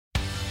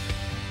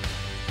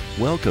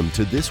Welcome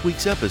to this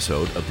week's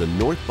episode of the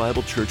North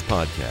Bible Church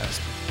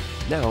Podcast.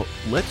 Now,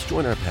 let's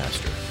join our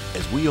pastor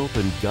as we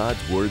open God's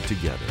Word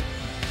together.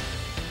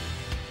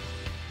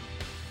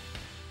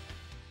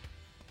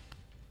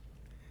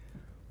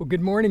 Well,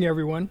 good morning,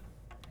 everyone.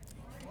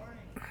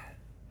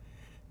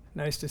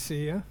 Nice to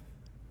see you.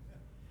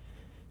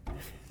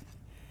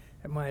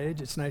 At my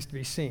age, it's nice to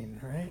be seen,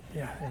 right?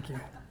 Yeah, thank you.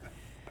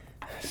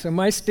 So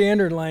my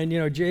standard line,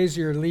 Jay's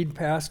your lead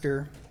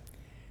pastor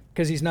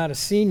because he's not a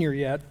senior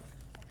yet.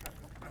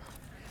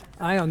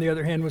 I, on the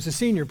other hand, was a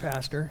senior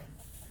pastor.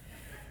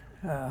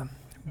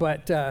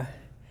 But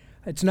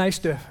it's nice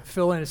to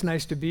fill in. It's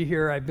nice to be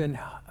here. I've been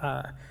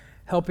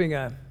helping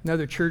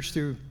another church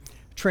through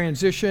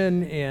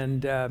transition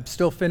and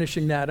still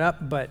finishing that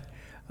up, but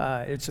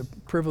it's a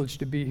privilege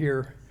to be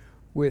here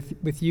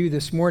with you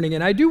this morning.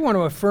 And I do want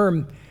to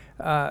affirm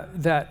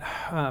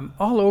that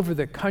all over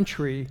the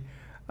country,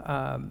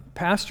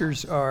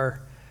 pastors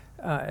are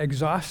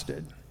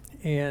exhausted.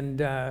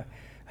 And,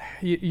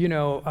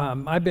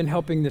 I've been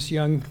helping this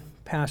young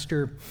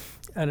pastor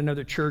at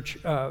another church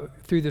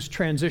through this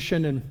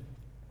transition, and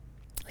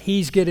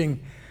he's getting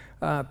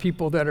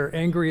people that are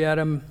angry at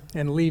him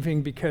and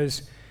leaving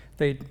because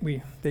they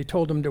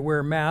told him to wear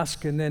a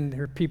mask, and then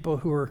there are people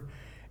who are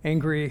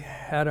angry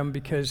at him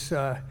because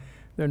there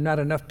are not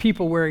enough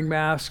people wearing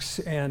masks,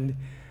 and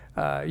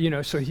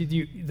so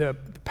the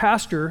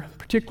pastor,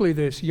 particularly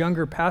this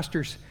younger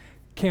pastors,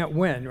 can't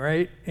win,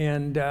 right?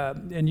 And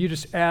you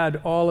just add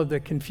all of the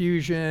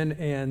confusion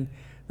and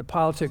the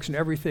politics and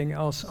everything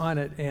else on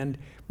it. And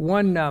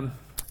one,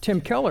 Tim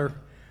Keller,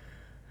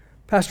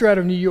 pastor out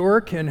of New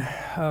York and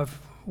a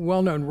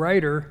well-known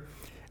writer,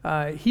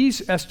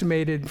 he's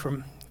estimated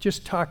from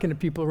just talking to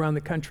people around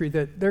the country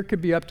that there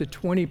could be up to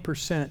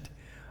 20%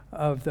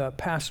 of the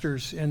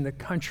pastors in the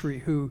country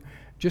who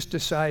just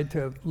decide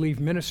to leave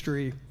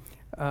ministry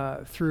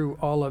through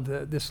all of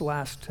this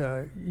last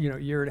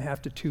year and a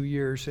half to 2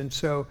 years. And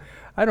so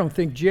I don't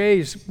think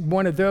Jay's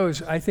one of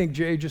those. I think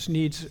Jay just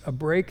needs a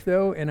break,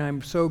 though, and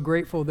I'm so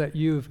grateful that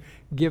you've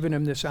given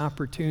him this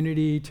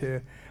opportunity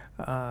to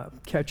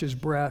catch his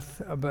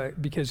breath,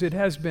 because it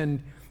has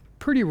been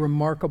pretty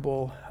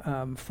remarkable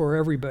for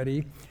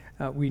everybody.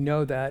 We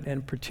know that,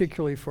 and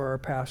particularly for our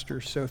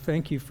pastors. So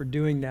thank you for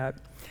doing that.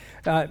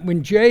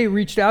 When Jay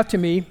reached out to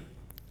me,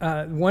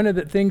 one of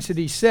the things that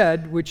he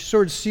said, which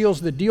sort of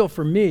seals the deal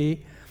for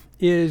me,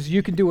 is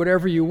you can do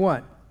whatever you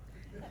want.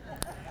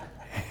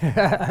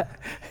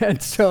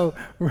 And so,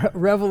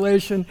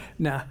 Revelation,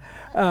 nah.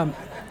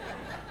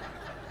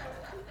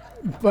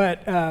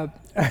 But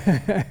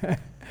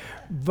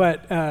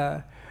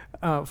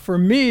for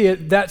me,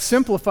 that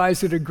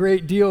simplifies it a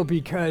great deal,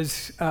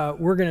 because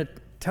we're going to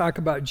talk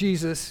about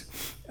Jesus.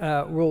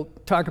 We'll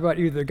talk about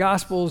either the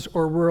Gospels,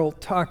 or we'll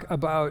talk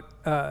about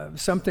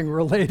something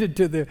related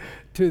to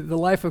the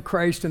life of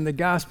Christ and the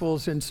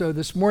Gospels. And so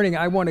this morning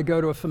I want to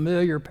go to a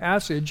familiar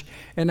passage,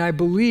 and I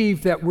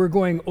believe that we're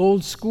going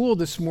old school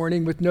this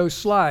morning with no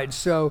slides.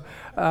 So,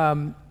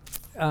 where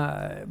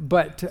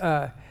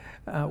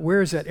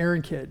is that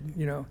Aaron kid?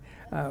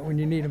 When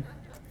you need him.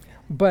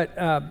 But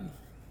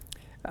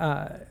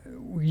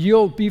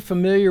you'll be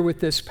familiar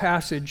with this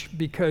passage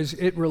because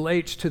it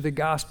relates to the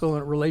gospel,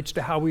 and it relates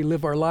to how we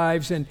live our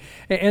lives.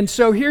 And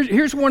so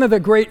here's one of the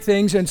great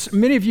things, and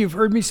many of you have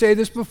heard me say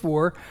this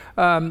before,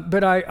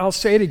 but I'll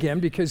say it again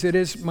because it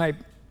is my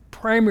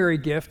primary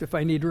gift, if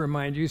I need to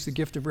remind you, is the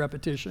gift of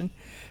repetition.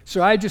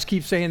 So I just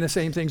keep saying the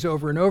same things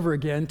over and over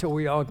again until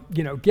we all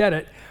get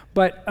it.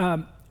 But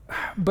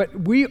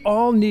we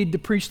all need to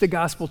preach the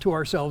gospel to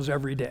ourselves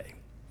every day,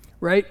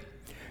 right?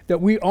 That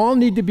we all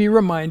need to be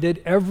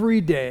reminded every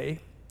day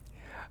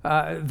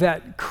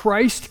that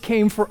Christ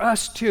came for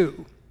us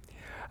too.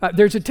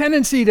 There's a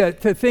tendency to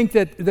think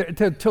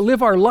that to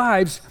live our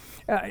lives,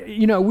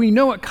 we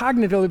know it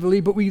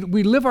cognitively, but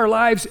we live our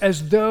lives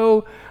as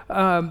though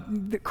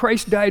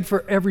Christ died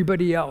for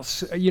everybody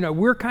else.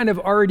 We're kind of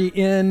already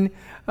in,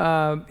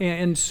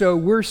 and so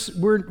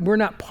we're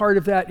not part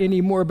of that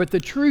anymore. But the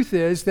truth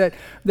is that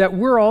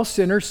we're all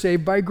sinners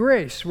saved by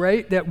grace,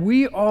 right? That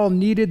we all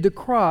needed the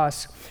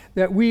cross,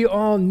 that we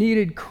all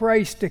needed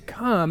Christ to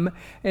come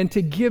and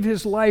to give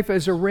his life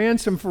as a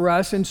ransom for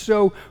us. And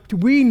so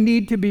we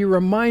need to be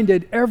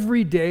reminded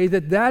every day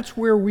that that's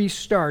where we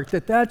start,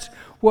 that that's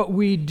what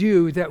we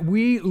do, that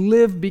we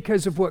live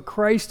because of what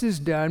Christ has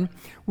done.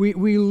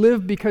 We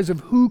live because of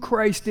who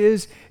Christ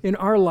is in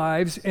our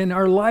lives, and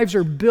our lives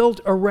are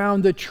built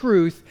around the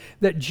truth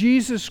that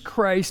Jesus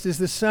Christ is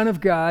the Son of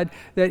God,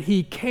 that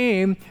he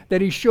came,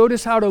 that he showed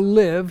us how to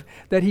live,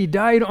 that he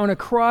died on a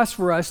cross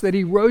for us, that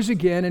he rose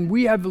again, and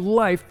we have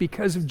life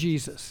because of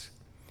Jesus.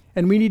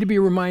 And we need to be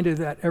reminded of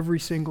that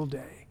every single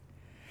day,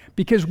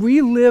 because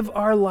we live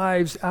our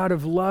lives out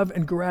of love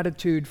and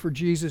gratitude for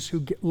Jesus,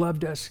 who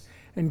loved us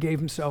and gave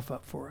himself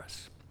up for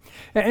us.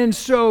 And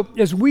so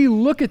as we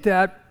look at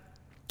that,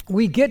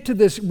 we get to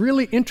this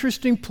really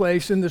interesting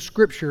place in the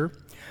scripture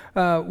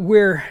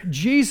where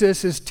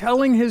Jesus is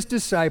telling his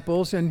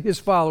disciples and his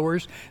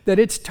followers that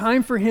it's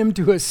time for him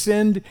to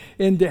ascend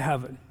into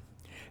heaven.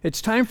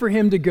 It's time for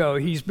him to go.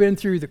 He's been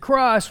through the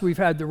cross. We've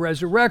had the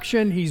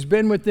resurrection. He's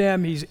been with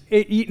them. He's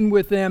eaten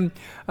with them.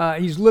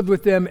 He's lived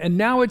with them. And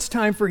now it's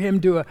time for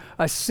him to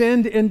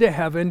ascend into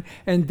heaven.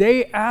 And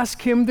they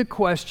ask him the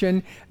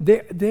question.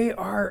 They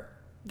are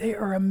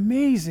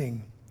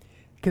amazing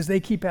because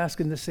they keep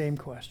asking the same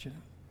question.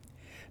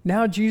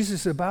 Now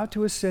Jesus is about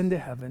to ascend to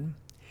heaven,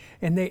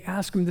 and they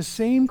ask him the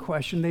same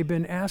question they've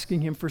been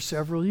asking him for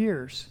several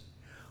years.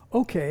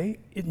 Okay,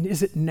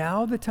 is it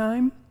now the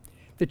time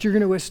that you're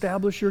going to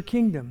establish your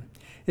kingdom?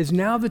 Is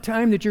now the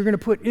time that you're going to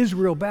put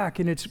Israel back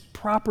in its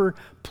proper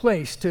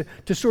place to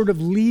sort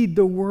of lead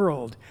the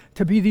world,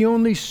 to be the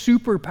only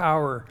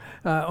superpower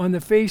on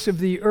the face of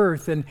the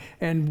earth,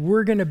 and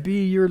we're going to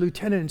be your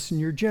lieutenants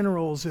and your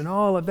generals and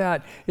all of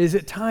that? Is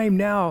it time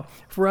now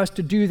for us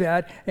to do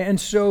that?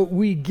 And so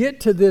we get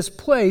to this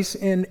place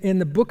in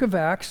the book of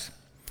Acts,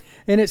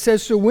 and it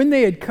says, so when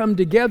they had come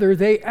together,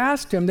 they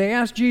asked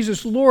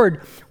Jesus,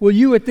 Lord, will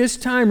you at this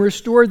time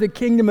restore the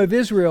kingdom of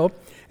Israel?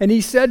 And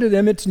he said to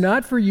them, it's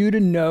not for you to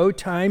know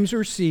times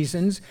or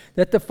seasons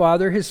that the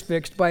Father has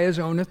fixed by his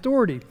own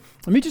authority.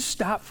 Let me just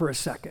stop for a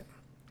second.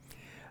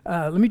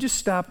 Let me just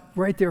stop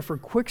right there for a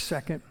quick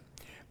second,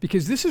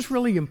 because this is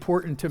really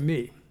important to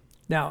me.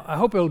 Now, I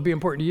hope it'll be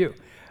important to you,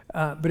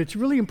 but it's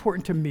really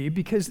important to me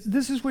because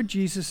this is what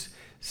Jesus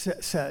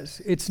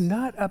says. It's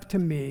not up to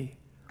me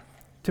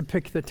to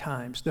pick the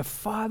times. The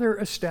Father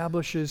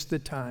establishes the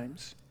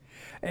times.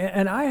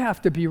 And I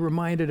have to be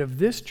reminded of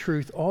this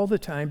truth all the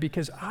time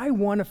because I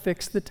want to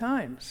fix the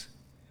times,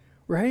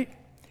 right?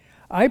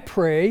 I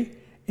pray,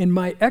 and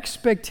my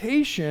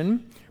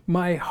expectation,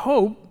 my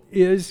hope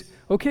is,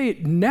 okay,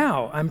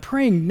 now. I'm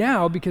praying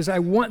now because I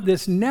want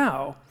this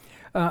now.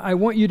 I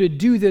want you to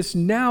do this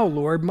now,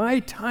 Lord.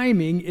 My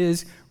timing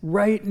is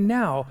right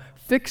now.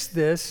 Fix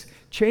this,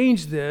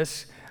 change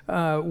this.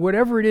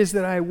 Whatever it is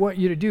that I want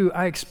you to do,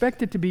 I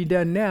expect it to be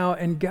done now.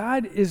 And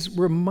God is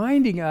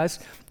reminding us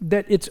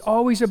that it's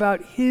always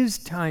about his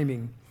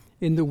timing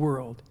in the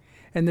world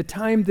and the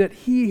time that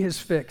he has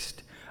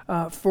fixed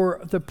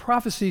for the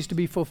prophecies to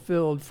be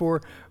fulfilled,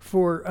 for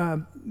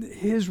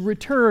his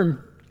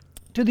return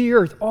to the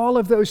earth, all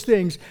of those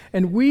things.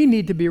 And we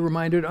need to be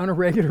reminded on a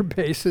regular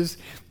basis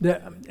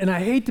that, and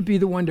I hate to be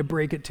the one to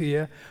break it to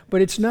you,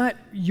 but it's not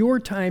your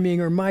timing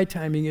or my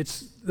timing,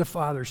 it's the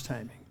Father's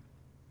timing.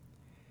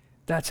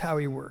 That's how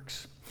he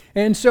works.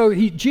 And so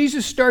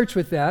Jesus starts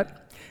with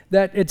that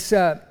it's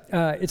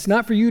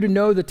not for you to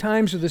know the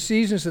times or the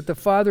seasons that the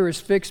Father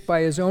has fixed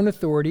by his own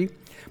authority.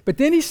 But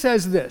then he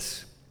says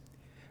this,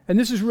 and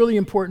this is really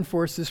important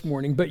for us this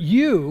morning, but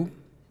you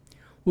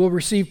will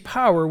receive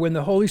power when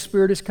the Holy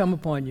Spirit has come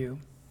upon you.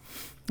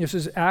 This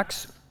is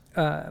Acts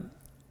 1,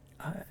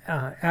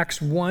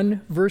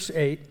 verse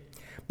 8.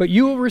 But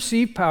you will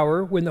receive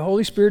power when the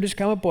Holy Spirit has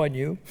come upon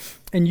you,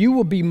 and you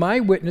will be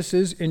my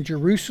witnesses in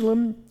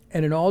Jerusalem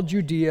and in all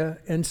Judea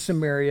and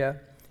Samaria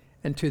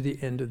and to the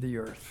end of the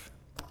earth.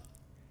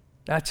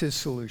 That's his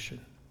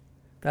solution.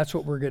 That's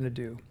what we're going to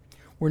do.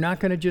 We're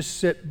not going to just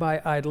sit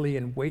by idly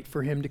and wait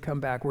for him to come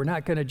back. We're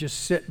not going to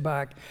just sit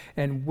back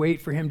and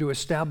wait for him to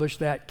establish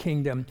that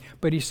kingdom.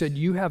 But he said,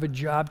 you have a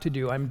job to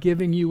do. I'm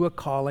giving you a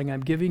calling.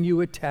 I'm giving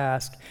you a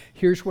task.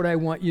 Here's what I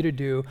want you to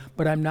do.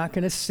 But I'm not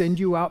going to send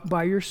you out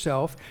by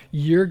yourself.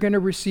 You're going to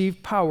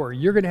receive power.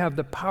 You're going to have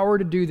the power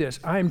to do this.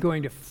 I'm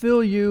going to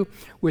fill you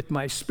with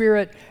my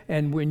Spirit.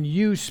 And when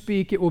you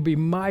speak, it will be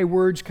my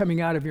words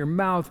coming out of your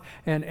mouth.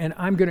 And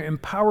I'm going to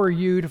empower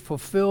you to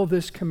fulfill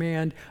this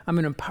command. I'm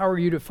going to empower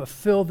you to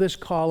fulfill this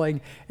calling.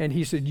 And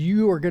he said,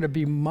 you are going to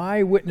be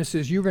my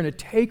witnesses. You're going to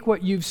take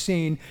what you've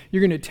seen,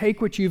 you're going to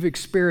take what you've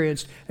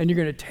experienced, and you're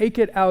going to take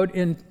it out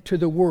into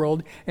the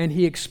world. And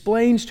he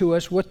explains to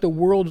us what the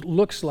world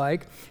looks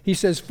like. He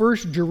says,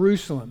 first,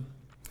 Jerusalem.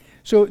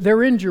 So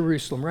they're in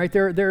Jerusalem, right?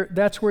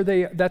 That's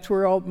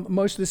where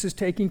most of this is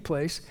taking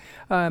place.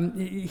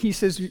 He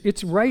says,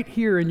 it's right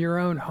here in your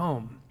own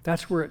home.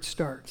 That's where it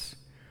starts,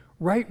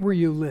 right where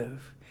you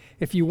live.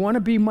 If you want to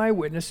be my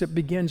witness, it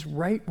begins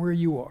right where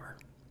you are.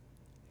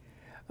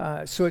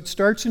 So it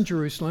starts in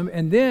Jerusalem,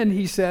 and then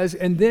he says,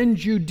 and then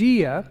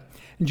Judea.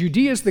 And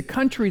Judea is the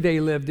country they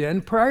lived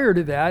in. Prior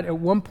to that, at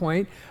one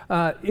point,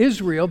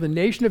 Israel, the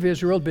nation of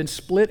Israel, had been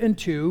split in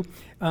two.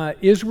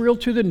 Israel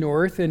to the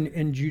north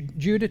and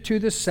Judah to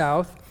the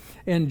south,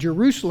 and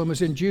Jerusalem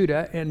was in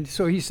Judah. And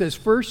so he says,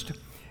 first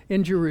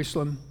in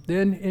Jerusalem,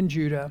 then in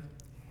Judah,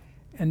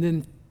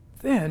 and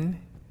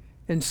then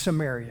in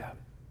Samaria.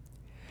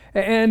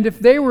 And if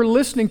they were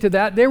listening to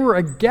that, they were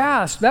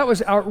aghast. That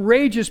was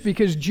outrageous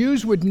because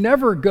Jews would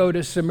never go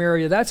to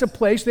Samaria. That's a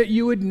place that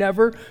you would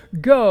never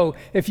go.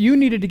 If you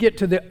needed to get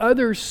to the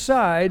other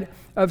side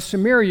of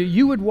Samaria,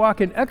 you would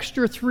walk an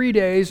extra 3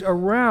 days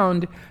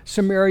around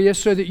Samaria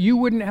so that you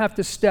wouldn't have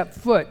to step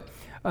foot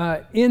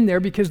in there,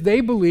 because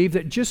they believed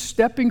that just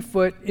stepping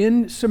foot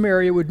in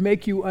Samaria would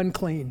make you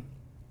unclean.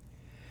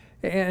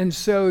 And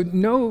so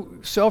no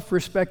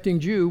self-respecting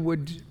Jew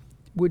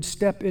would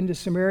step into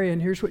Samaria. And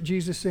here's what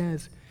Jesus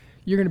says: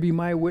 you're going to be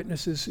my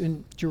witnesses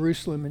in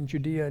Jerusalem and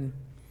Judea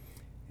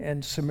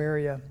and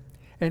Samaria.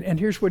 And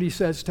here's what he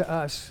says to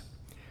us: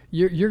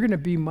 You're going to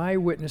be my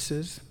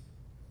witnesses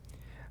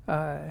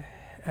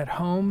at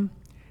home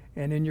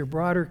and in your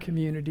broader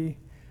community,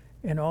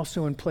 and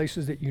also in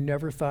places that you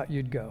never thought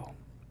you'd go,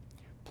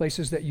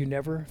 places that you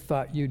never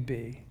thought you'd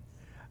be.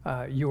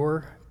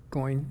 You're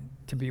going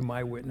to be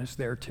my witness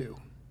there too.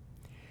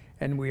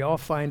 And we all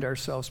find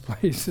ourselves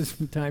places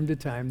from time to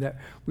time that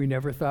we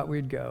never thought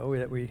we'd go,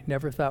 that we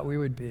never thought we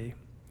would be.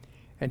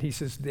 And he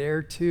says,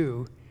 there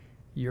too,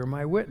 you're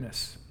my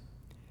witness.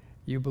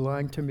 You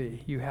belong to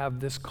me. You have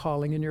this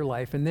calling in your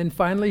life. And then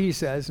finally he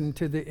says, and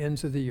to the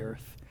ends of the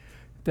earth,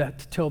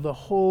 that till the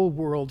whole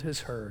world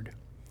has heard,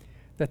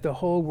 that the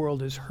whole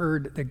world has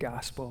heard the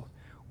gospel,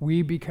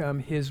 we become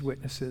his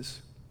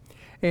witnesses.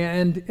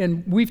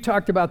 And we've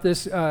talked about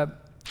this,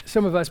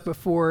 some of us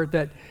before,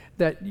 that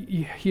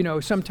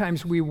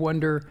sometimes we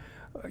wonder,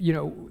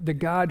 the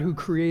God who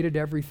created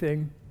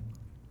everything,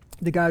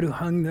 the God who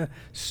hung the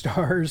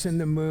stars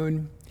and the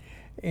moon,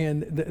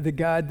 and the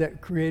God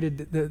that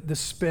created the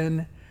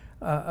spin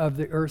of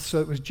the earth so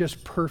it was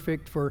just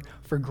perfect for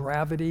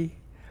gravity,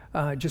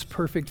 just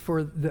perfect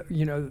for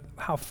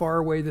how far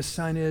away the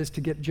sun is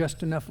to get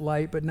just enough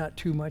light but not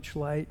too much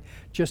light,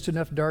 just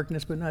enough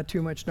darkness but not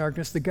too much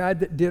darkness. The God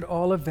that did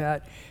all of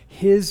that,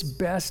 his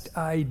best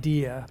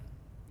idea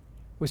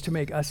was to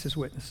make us his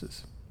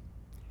witnesses.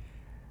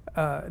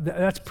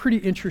 That's pretty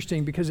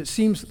interesting because it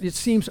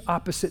seems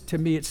opposite to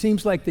me. It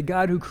seems like the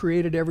God who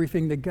created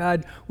everything, the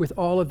God with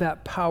all of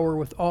that power,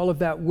 with all of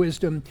that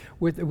wisdom,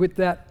 with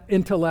that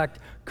intellect,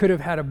 could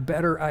have had a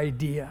better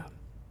idea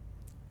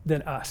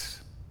than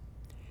us.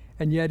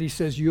 And yet he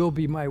says, you'll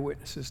be my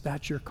witnesses.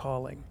 That's your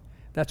calling.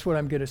 That's what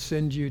I'm going to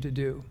send you to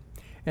do.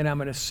 And I'm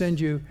going to send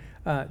you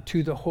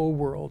to the whole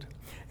world.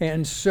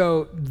 And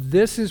so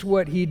this is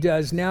what he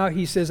does. Now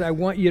he says, I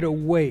want you to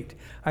wait.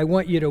 I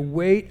want you to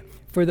wait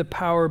for the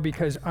power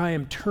because I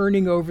am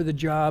turning over the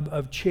job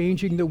of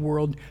changing the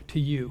world to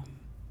you.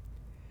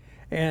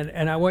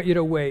 And I want you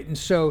to wait. And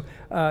so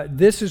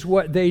this is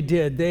what they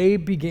did. They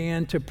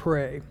began to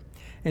pray.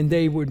 And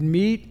they would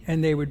meet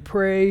and they would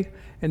pray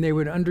and they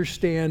would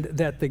understand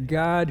that the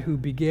God who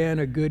began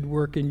a good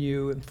work in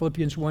you, in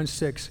Philippians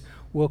 1:6,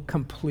 will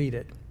complete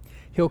it.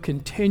 He'll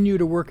continue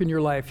to work in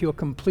your life. He'll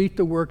complete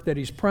the work that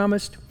he's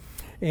promised.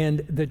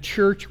 And the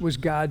church was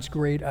God's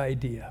great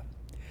idea.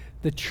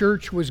 The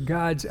church was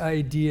God's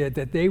idea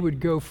that they would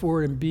go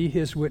forward and be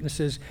his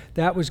witnesses.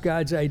 That was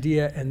God's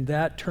idea, and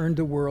that turned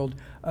the world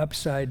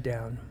upside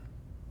down.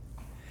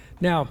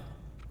 Now,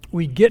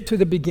 we get to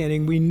the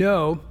beginning. We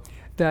know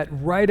that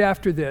right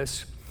after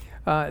this,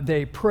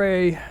 they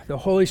pray, the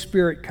Holy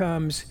Spirit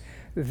comes,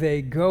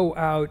 they go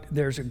out,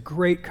 there's a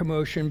great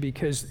commotion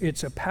because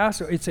it's not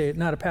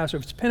a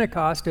Passover, it's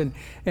Pentecost,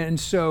 and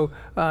so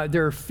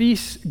there are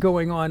feasts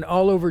going on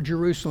all over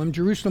Jerusalem.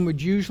 Jerusalem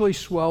would usually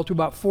swell to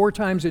about 4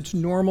 times its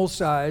normal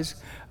size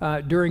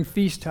during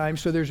feast time,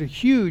 so there's a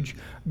huge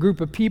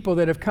group of people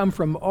that have come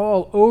from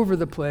all over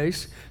the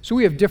place. So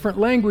we have different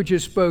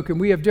languages spoken,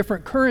 we have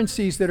different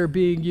currencies that are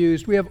being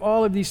used, we have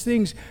all of these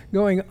things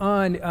going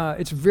on.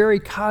 It's a very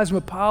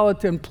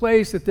cosmopolitan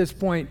place at this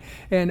point,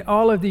 and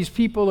all of these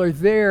people are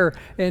there,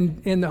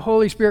 and the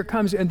Holy Spirit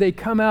comes and they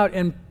come out,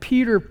 and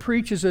Peter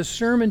preaches a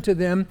sermon to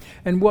them,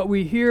 and what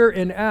we hear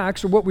in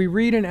Acts, or what we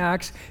read in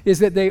Acts, is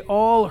that they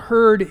all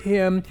heard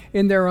him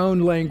in their own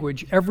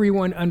language.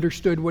 Everyone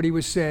understood what he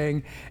was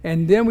saying,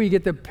 and then we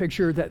get the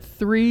picture that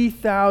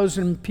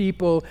 3,000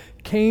 people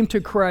came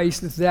to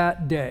Christ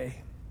that day.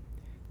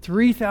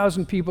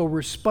 3,000 people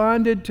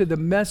responded to the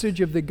message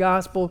of the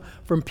gospel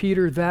from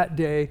Peter that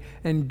day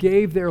and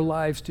gave their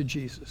lives to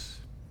Jesus.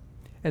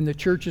 And the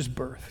church is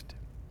birthed.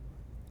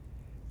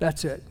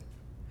 That's it.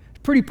 It's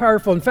pretty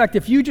powerful. In fact,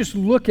 if you just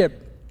look at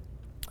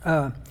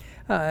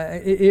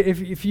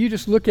if you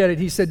just look at it,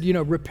 he said,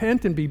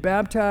 repent and be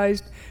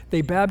baptized.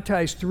 They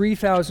baptized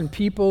 3,000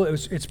 people.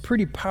 It's a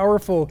pretty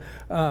powerful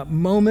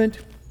moment.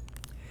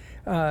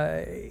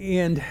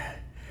 And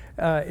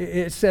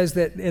it says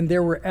that, and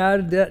there were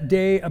added that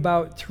day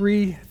about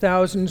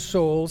 3,000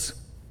 souls,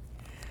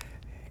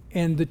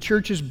 and the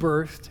church is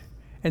birthed.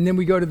 And then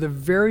we go to the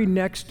very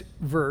next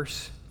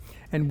verse,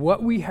 and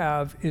what we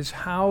have is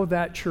how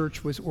that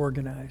church was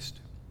organized.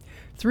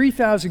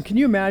 3,000, can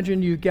you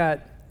imagine you've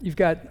got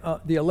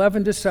the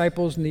 11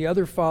 disciples and the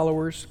other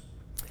followers.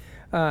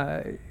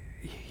 The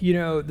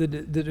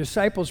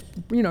disciples,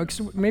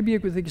 maybe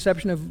with the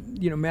exception of,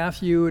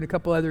 Matthew and a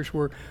couple others,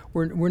 were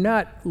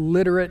not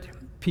literate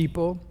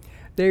people.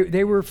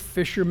 They were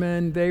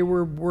fishermen. They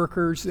were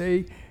workers.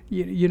 They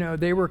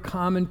were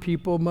common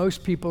people.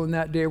 Most people in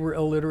that day were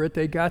illiterate.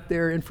 They got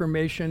their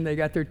information, they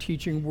got their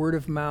teaching word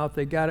of mouth.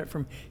 They got it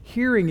from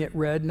hearing it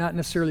read, not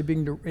necessarily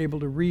being able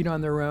to read on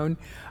their own.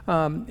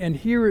 And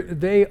here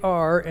they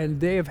are,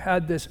 and they have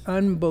had this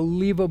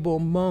unbelievable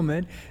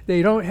moment.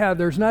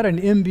 There's not an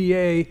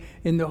MBA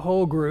in the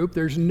whole group.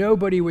 There's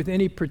nobody with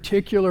any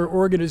particular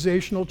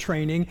organizational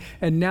training.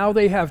 And now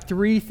they have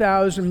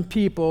 3,000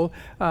 people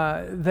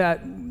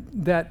that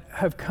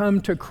have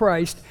come to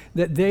Christ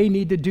that they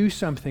need to do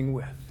something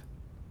with.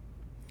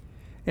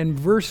 In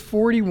verse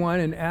 41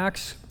 in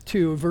Acts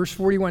 2. Verse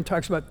 41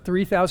 talks about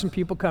 3,000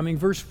 people coming.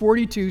 Verse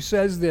 42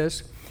 says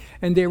this,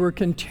 and they were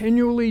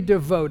continually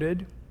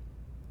devoted.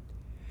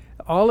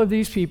 All of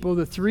these people,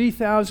 the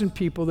 3,000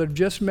 people that have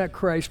just met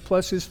Christ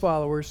plus his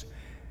followers,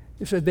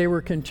 it said they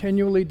were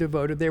continually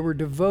devoted. They were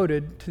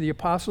devoted to the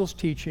apostles'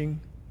 teaching,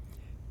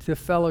 to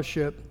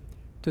fellowship,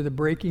 to the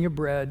breaking of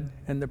bread,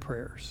 and the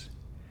prayers.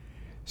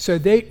 So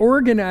they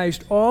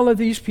organized all of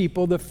these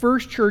people. The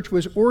first church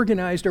was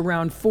organized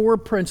around 4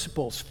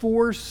 principles,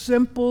 4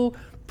 simple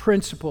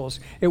principles.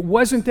 It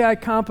wasn't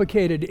that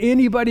complicated.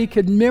 Anybody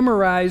could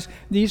memorize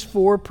these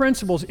 4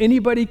 principles.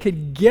 Anybody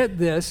could get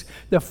this.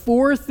 The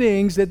 4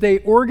 things that they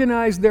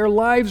organized their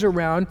lives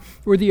around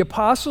were the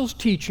apostles'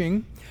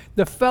 teaching,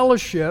 the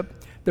fellowship,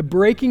 the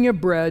breaking of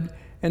bread,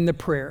 and the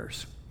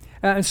prayers.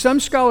 And some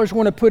scholars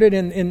want to put it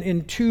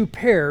in 2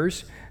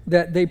 pairs,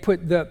 that they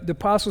put the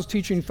apostles'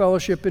 teaching,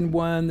 fellowship in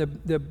one,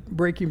 the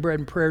breaking bread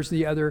and prayers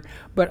the other.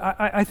 But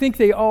I think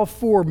they all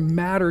 4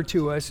 matter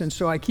to us, and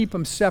so I keep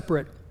them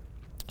separate.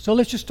 So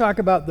let's just talk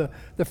about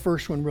the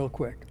first one real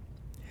quick.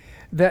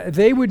 That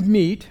they would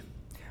meet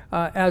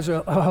as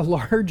a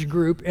large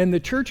group, and the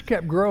church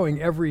kept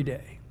growing every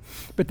day.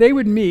 But they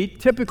would meet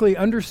typically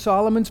under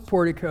Solomon's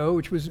portico,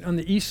 which was on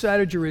the east side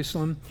of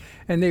Jerusalem,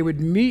 and they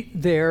would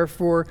meet there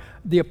for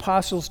the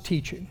apostles'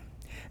 teaching.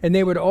 And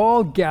they would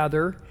all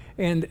gather,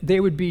 and they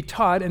would be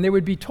taught, and they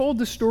would be told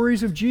the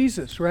stories of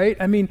Jesus, right?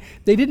 I mean,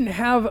 they didn't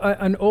have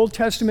an Old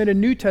Testament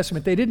and New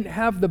Testament. They didn't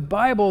have the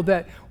Bible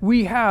that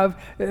we have.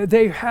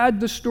 They had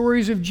the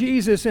stories of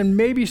Jesus, and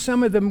maybe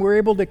some of them were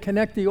able to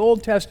connect the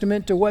Old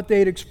Testament to what they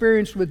had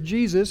experienced with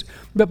Jesus.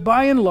 But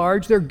by and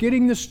large, they're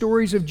getting the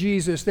stories of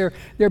Jesus.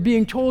 They're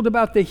being told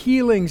about the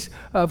healings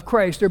of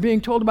Christ. They're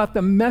being told about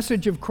the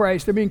message of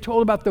Christ. They're being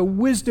told about the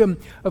wisdom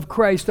of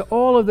Christ,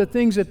 all of the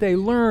things that they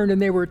learned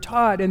and they were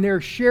taught, and they're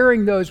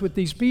sharing those with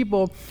these people.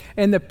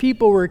 And the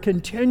people were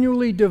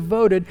continually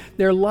devoted.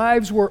 Their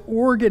lives were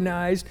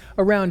organized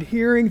around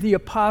hearing the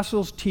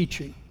apostles'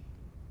 teaching,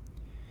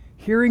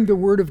 hearing the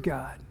Word of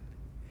God,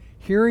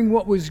 hearing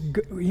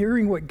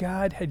what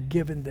God had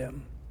given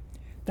them.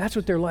 That's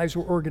what their lives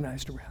were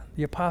organized around,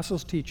 the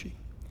apostles' teaching.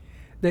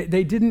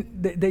 They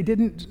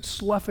didn't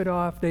slough it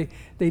off. They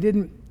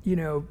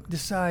didn't,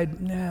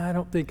 decide, I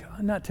don't think,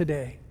 not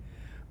today.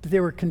 But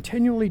they were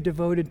continually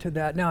devoted to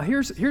that. Now,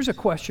 here's a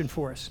question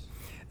for us.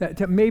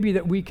 That maybe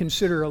that we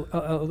consider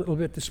a little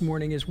bit this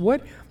morning is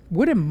what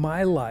in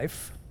my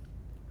life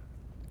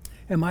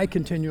am I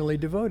continually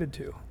devoted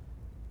to?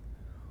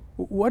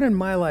 What in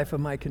my life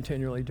am I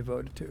continually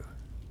devoted to?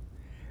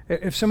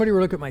 If somebody were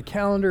to look at my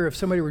calendar, if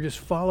somebody were just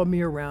follow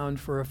me around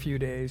for a few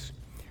days,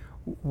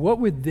 what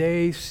would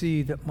they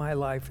see that my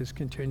life is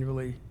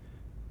continually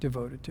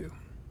devoted to?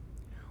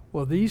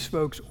 Well, these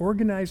folks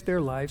organized their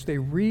lives, they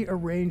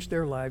rearranged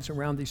their lives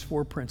around these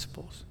 4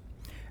 principles.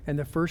 And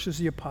the first is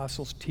the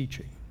apostles'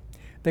 teaching.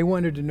 They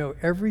wanted to know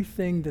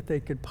everything that they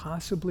could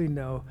possibly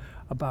know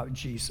about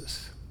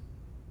Jesus.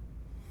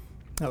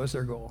 That was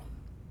their goal.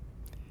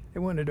 They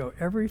wanted to know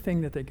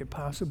everything that they could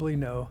possibly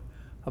know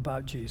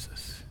about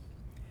Jesus.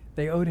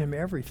 They owed him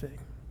everything.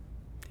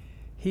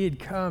 He had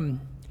come,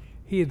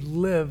 he had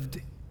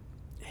lived,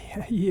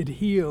 he had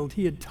healed,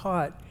 he had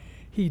taught,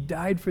 he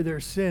died for their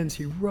sins,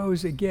 he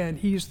rose again.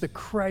 He's the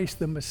Christ,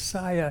 the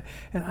Messiah,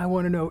 and I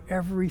want to know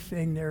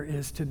everything there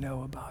is to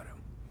know about him.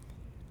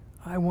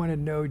 I want to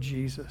know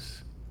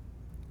Jesus.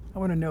 I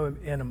want to know him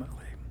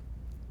intimately.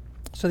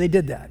 So they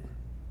did that.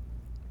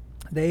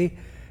 They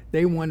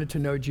wanted to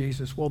know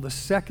Jesus. Well, the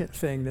second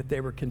thing that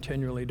they were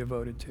continually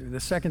devoted to,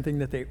 the second thing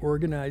that they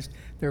organized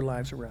their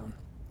lives around,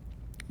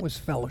 was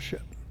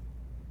fellowship.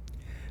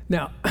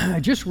 Now,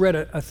 I just read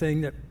a thing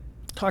that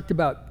talked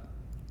about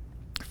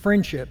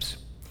friendships.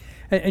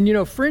 And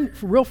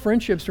real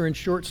friendships are in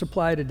short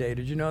supply today.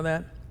 Did you know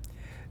that?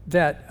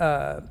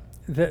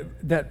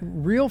 That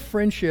real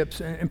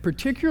friendships, and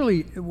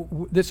particularly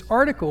this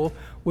article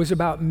was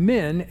about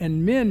men,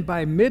 and men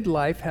by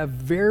midlife have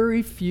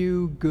very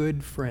few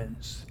good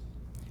friends,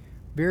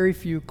 very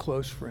few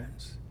close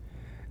friends.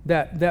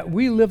 That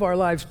we live our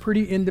lives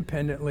pretty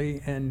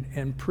independently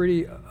and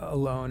pretty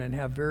alone and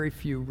have very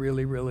few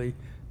really, really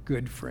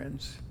good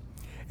friends.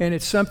 And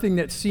it's something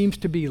that seems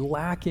to be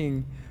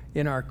lacking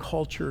in our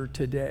culture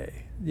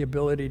today, the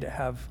ability to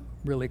have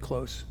really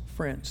close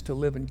friends, to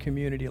live in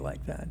community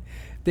like that.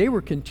 They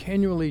were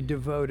continually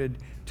devoted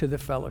to the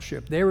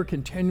fellowship. They were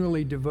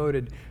continually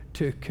devoted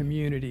to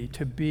community,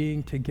 to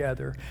being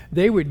together.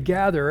 They would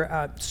gather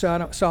at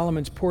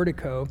Solomon's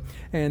portico,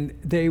 and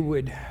they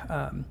would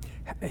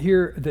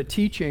hear the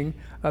teaching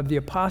of the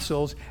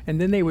apostles, and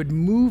then they would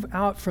move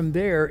out from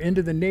there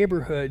into the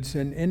neighborhoods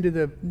and into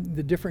the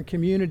different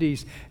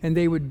communities, and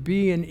they would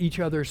be in each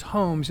other's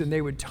homes, and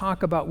they would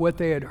talk about what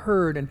they had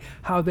heard and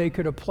how they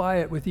could apply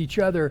it with each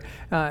other,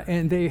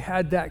 and they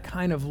had that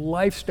kind of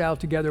lifestyle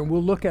together. And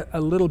we'll look at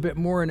a little bit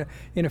more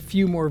in a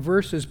few more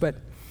verses, but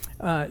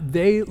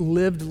they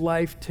lived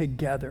life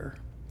together.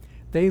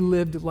 They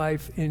lived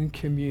life in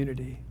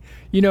community.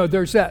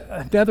 There's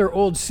another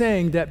old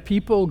saying that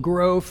people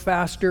grow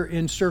faster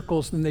in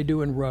circles than they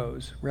do in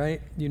rows,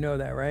 right? You know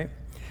that, right?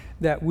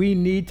 that we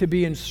need to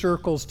be in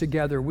circles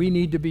together. We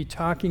need to be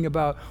talking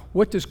about,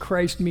 what does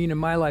Christ mean in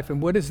my life,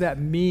 and what does that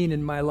mean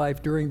in my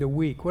life during the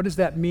week? What does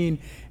that mean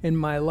in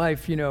my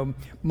life,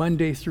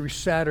 Monday through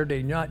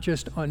Saturday, not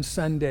just on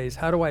Sundays?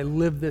 How do I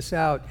live this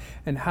out,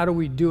 and how do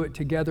we do it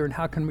together, and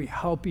how can we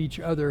help each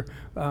other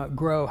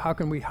grow? How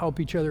can we help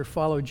each other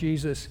follow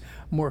Jesus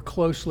more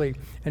closely?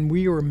 And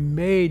we were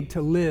made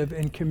to live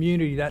in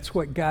community. That's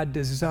what God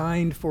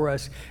designed for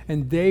us,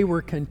 and they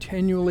were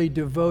continually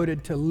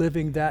devoted to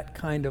living that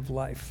kind of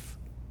life,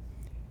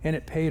 and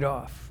it paid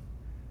off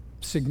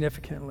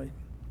significantly.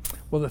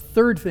 Well, the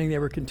third thing they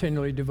were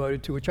continually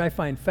devoted to, which I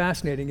find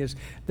fascinating, is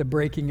the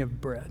breaking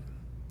of bread.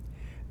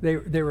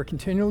 They were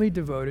continually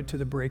devoted to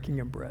the breaking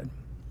of bread.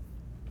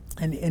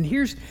 And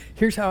here's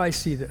how I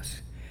see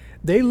this.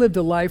 They lived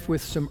a life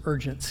with some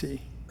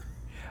urgency.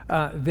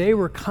 They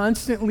were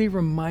constantly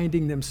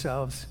reminding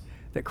themselves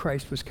that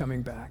Christ was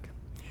coming back.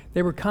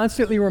 They were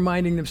constantly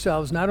reminding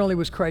themselves not only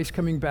was Christ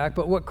coming back,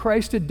 but what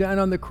Christ had done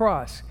on the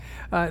cross.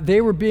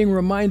 They were being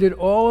reminded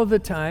all of the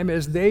time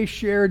as they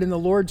shared in the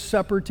Lord's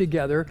Supper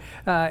together,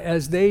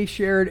 as they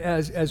shared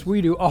as we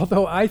do,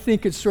 although I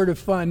think it's sort of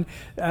fun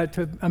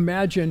to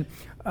imagine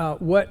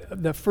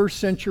what the first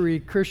century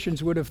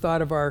Christians would have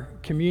thought of our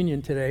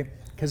communion today,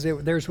 because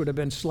theirs would have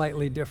been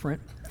slightly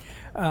different.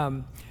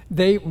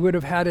 They would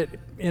have had it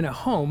in a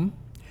home.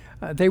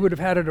 They would have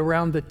had it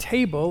around the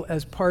table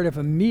as part of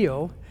a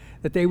meal,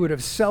 that they would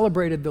have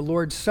celebrated the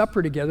Lord's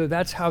Supper together.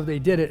 That's how they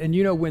did it.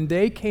 And when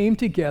they came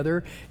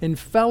together in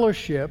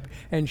fellowship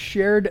and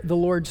shared the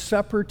Lord's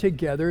Supper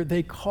together,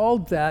 they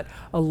called that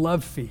a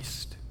love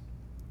feast.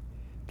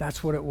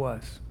 That's what it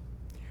was.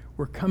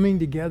 We're coming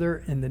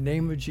together in the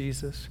name of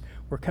Jesus.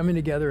 We're coming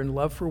together in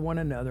love for one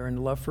another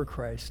and love for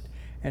Christ.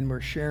 And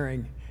we're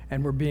sharing,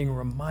 and we're being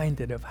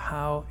reminded of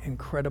how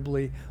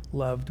incredibly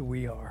loved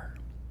we are.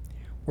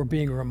 We're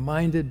being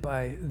reminded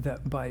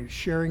by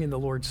sharing in the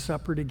Lord's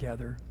Supper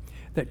together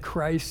that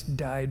Christ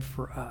died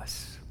for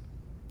us.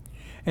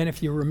 And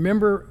if you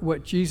remember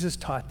what Jesus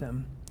taught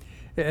them,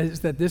 is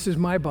that this is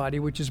my body,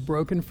 which is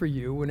broken for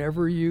you.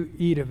 Whenever you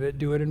eat of it,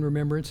 do it in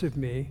remembrance of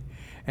me.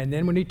 And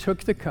then when he took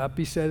the cup,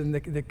 he said, and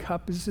the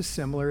cup is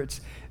similar.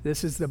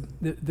 This is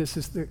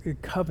the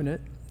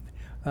covenant,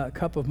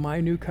 cup of my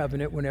new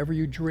covenant. Whenever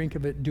you drink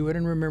of it, do it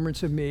in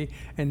remembrance of me.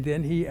 And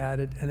then he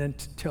added, and then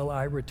till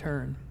I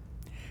return.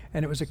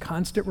 And it was a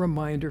constant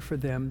reminder for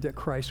them that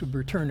Christ would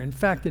return. In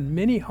fact, in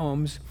many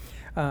homes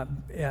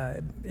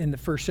in the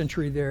first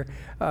century there,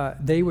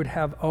 they would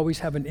always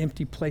have an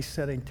empty place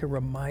setting to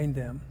remind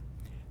them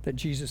that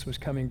Jesus was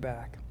coming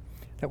back,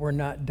 that we're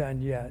not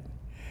done yet.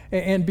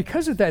 And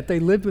because of that, they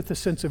lived with a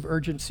sense of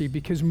urgency,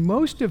 because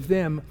most of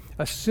them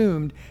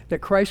assumed that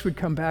Christ would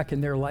come back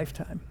in their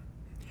lifetime.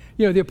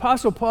 The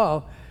Apostle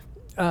Paul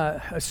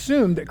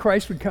assumed that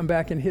Christ would come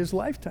back in his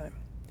lifetime.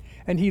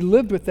 And he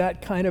lived with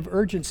that kind of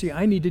urgency.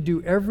 I need to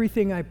do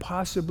everything I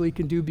possibly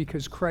can do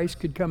because Christ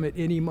could come at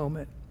any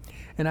moment.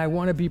 And I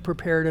want to be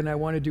prepared, and I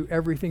want to do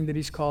everything that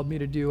he's called me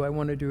to do. I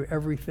want to do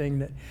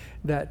everything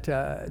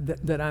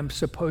that I'm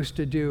supposed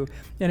to do.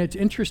 And it's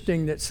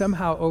interesting that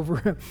somehow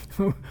over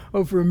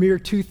a mere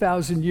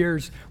 2,000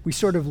 years, we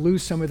sort of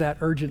lose some of that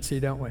urgency,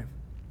 don't we?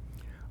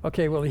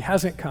 Okay, well, he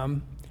hasn't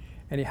come,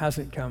 and he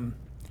hasn't come,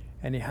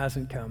 and he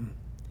hasn't come.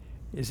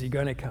 Is he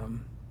going to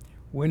come?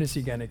 When is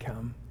he going to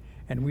come?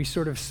 And we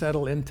sort of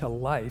settle into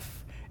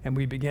life, and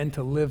we begin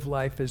to live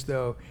life as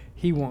though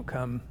he won't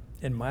come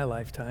in my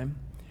lifetime.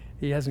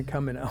 He hasn't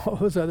come in all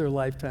those other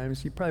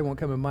lifetimes. He probably won't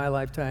come in my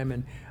lifetime,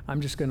 and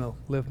I'm just going to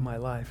live my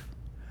life.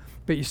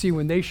 But you see,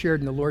 when they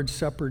shared in the Lord's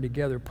Supper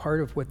together, part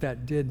of what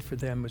that did for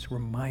them was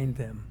remind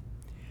them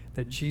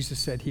that Jesus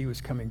said he was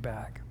coming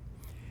back,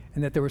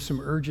 and that there was some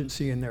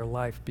urgency in their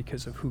life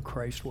because of who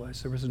Christ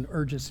was. There was an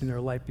urgency in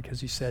their life because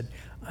he said,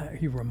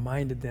 he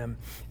reminded them,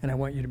 and I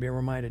want you to be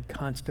reminded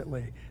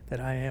constantly that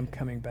I am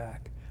coming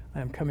back. I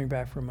am coming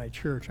back for my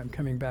church. I'm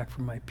coming back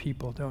for my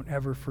people. Don't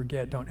ever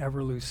forget, don't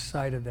ever lose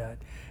sight of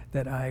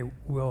that I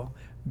will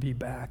be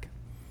back.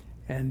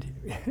 And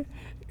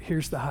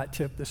here's the hot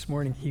tip this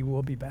morning: he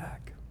will be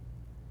back.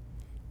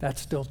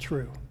 That's still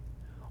true.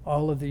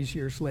 All of these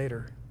years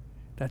later,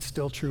 that's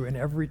still true. And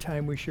every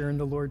time we share in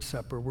the Lord's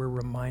Supper, we're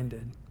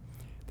reminded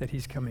that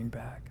he's coming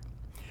back.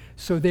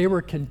 So they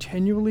were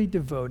continually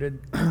devoted.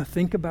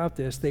 Think about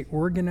this. They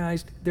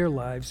organized their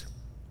lives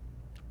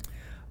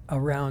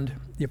around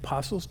the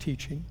apostles'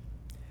 teaching,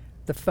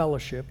 the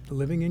fellowship, the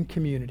living in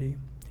community,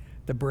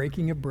 the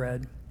breaking of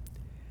bread,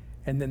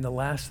 and then the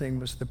last thing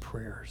was the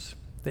prayers.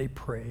 They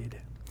prayed.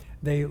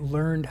 They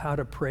learned how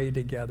to pray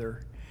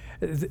together.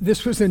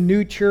 This was a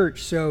new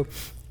church, so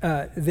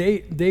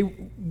they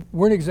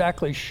weren't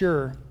exactly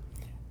sure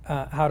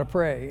how to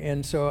pray.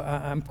 And so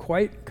I'm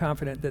quite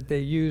confident that they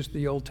used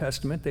the Old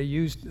Testament. They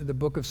used the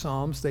book of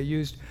Psalms. They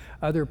used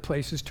other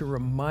places to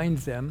remind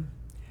them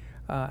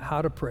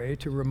how to pray,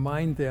 to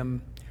remind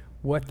them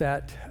what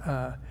that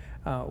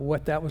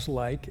was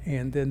like.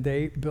 And then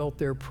they built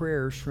their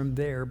prayers from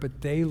there.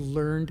 But they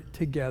learned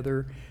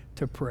together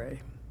to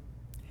pray.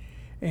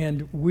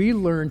 And we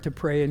learn to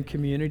pray in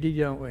community,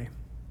 don't we?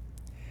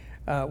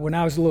 When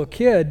I was a little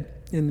kid,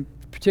 in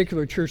the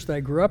particular church that I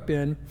grew up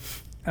in,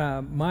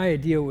 my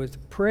idea was to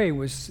pray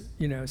was,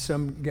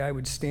 some guy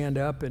would stand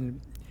up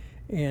and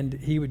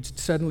he would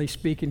suddenly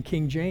speak in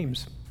King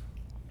James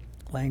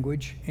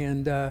language,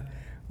 and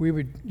we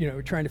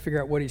would, trying to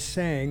figure out what he's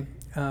saying,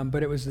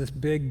 but it was this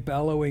big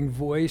bellowing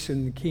voice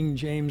in the King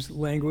James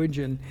language,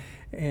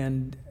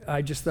 and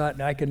I just thought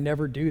I could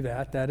never do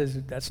that.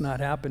 That's not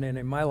happening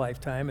in my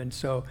lifetime, and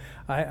so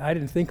I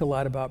didn't think a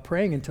lot about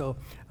praying until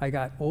I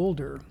got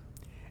older.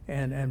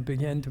 And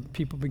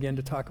people began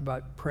to talk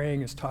about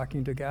praying as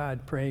talking to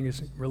God, praying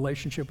as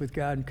relationship with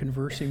God and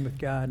conversing with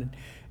God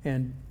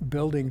and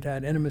building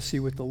that intimacy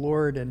with the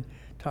Lord and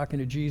talking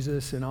to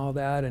Jesus and all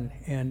that.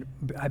 And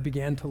I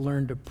began to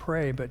learn to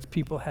pray, but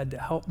people had to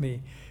help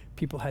me.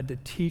 People had to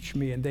teach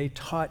me, and they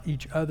taught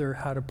each other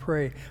how to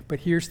pray. But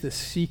here's the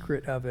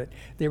secret of it.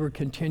 They were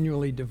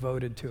continually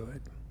devoted to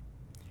it.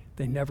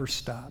 They never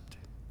stopped.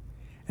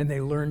 And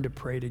they learned to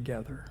pray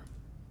together.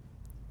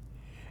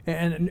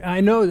 And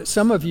I know that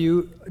some of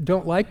you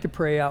don't like to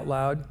pray out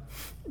loud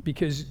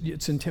because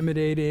it's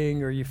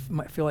intimidating, or you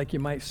might feel like you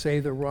might say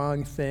the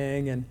wrong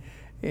thing.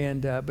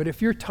 But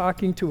if you're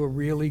talking to a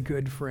really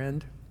good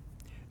friend,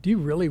 do you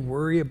really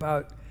worry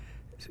about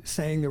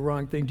saying the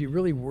wrong thing? Do you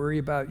really worry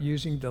about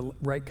using the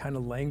right kind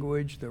of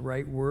language, the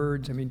right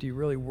words? I mean, do you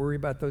really worry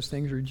about those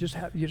things, or you just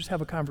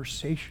have a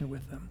conversation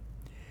with them?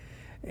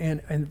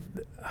 And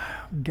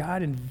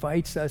God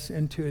invites us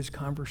into his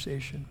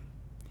conversation.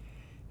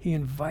 He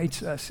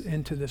invites us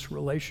into this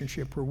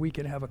relationship where we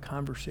can have a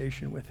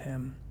conversation with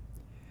him,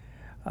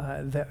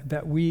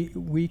 that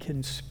we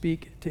can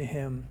speak to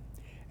him,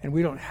 and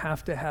we don't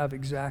have to have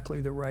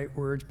exactly the right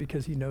words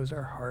because he knows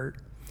our heart.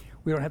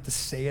 We don't have to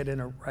say it in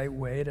a right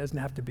way. It doesn't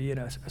have to be in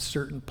a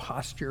certain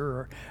posture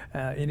or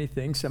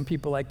anything. Some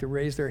people like to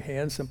raise their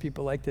hands. Some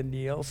people like to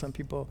kneel. Some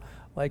people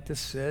like to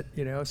sit.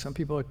 Some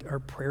people are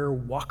prayer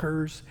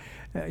walkers.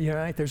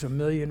 There's a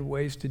million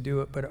ways to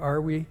do it. But are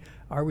we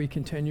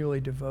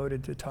continually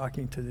devoted to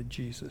talking to the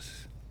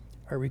Jesus?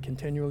 Are we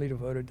continually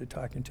devoted to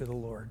talking to the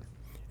Lord?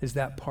 Is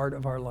that part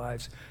of our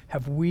lives?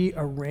 Have we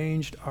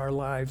arranged our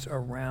lives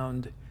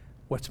around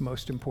what's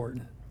most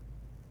important?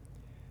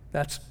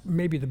 That's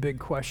maybe the big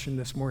question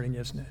this morning,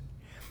 isn't it?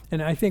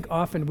 And I think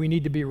often we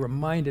need to be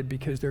reminded,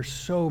 because there's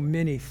so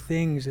many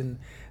things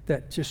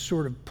that just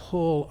sort of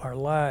pull our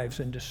lives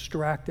and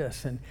distract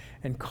us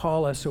and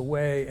call us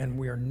away, and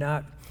we are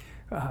not,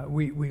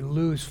 we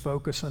lose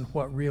focus on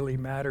what really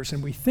matters.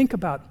 And we think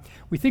about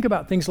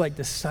things like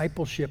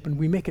discipleship, and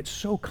we make it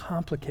so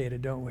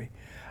complicated, don't we?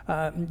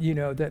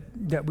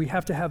 That we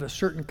have to have a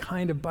certain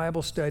kind of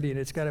Bible study, and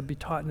it's got to be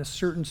taught in a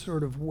certain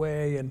sort of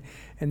way, and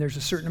there's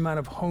a certain amount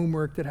of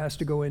homework that has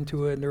to go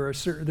into it, and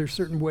there's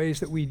certain ways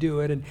that we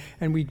do it,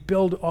 and we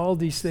build all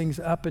these things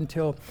up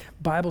until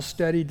Bible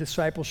study,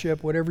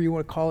 discipleship, whatever you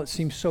want to call it,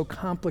 seems so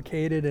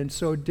complicated and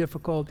so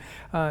difficult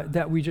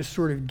that we just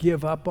sort of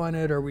give up on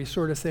it, or we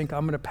sort of think,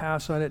 I'm going to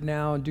pass on it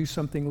now and do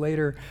something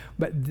later.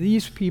 But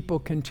these people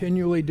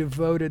continually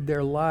devoted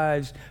their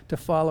lives to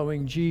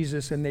following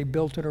Jesus, and they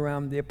built it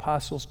around the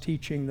apostles'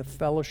 teaching, the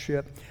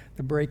fellowship,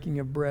 the breaking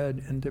of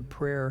bread, and the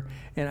prayer.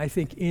 And I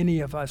think any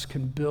of us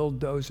can build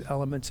those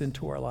elements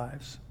into our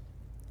lives.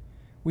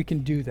 We can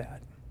do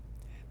that.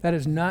 That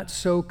is not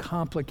so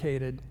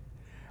complicated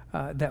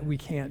that we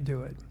can't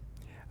do it.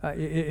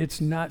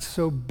 It's not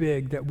so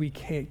big that we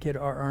can't get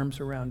our arms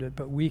around it,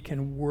 but we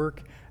can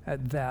work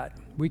at that.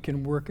 We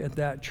can work at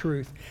that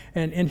truth.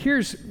 And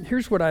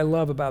here's what I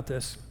love about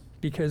this,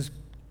 because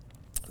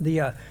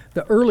the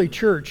early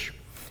church,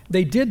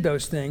 they did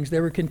those things.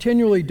 They were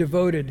continually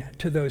devoted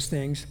to those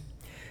things.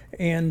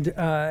 And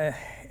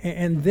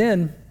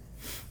then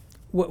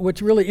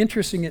what's really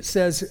interesting, it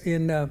says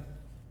in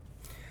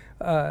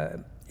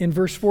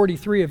verse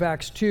 43 of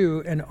Acts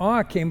 2, and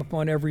awe came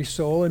upon every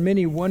soul, and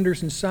many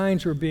wonders and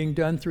signs were being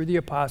done through the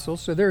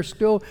apostles. So there's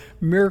still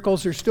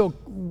miracles. There's still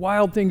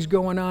wild things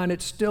going on.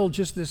 It's still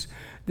just this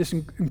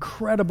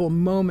incredible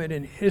moment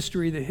in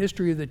history, the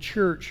history of the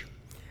church.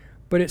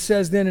 But it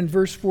says then in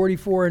verse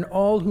 44, and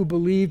all who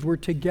believed were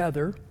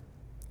together.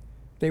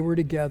 They were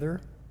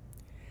together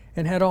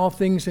and had all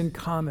things in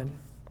common.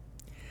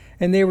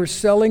 And they were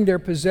selling their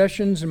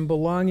possessions and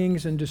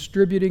belongings and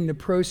distributing the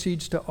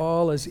proceeds to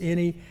all as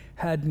any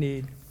had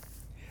need.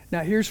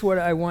 Now here's what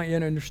I want you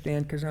to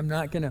understand, because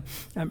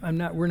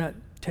we're not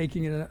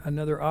taking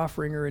another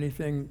offering or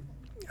anything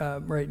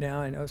right now.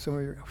 I know some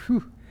of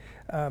you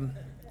are,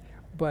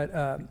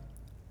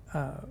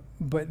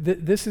 but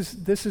this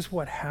is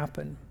what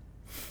happened.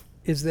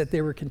 Is that they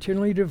were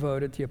continually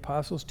devoted to the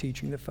apostles'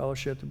 teaching, the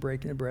fellowship, the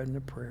breaking of bread, and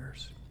the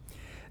prayers.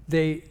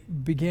 They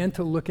began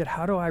to look at,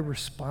 how do I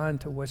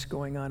respond to what's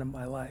going on in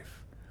my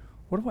life?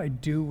 What do I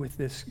do with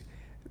this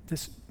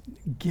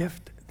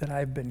gift that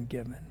I've been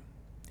given?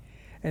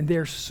 And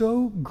they're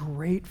so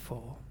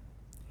grateful.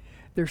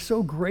 They're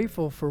so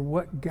grateful for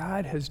what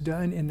God has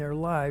done in their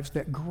lives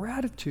that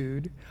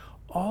gratitude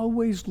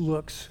always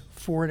looks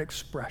for an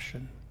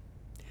expression.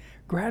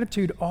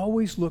 Gratitude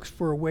always looks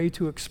for a way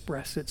to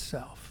express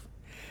itself.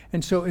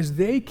 And so as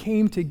they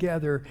came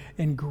together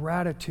in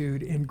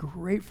gratitude and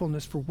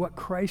gratefulness for what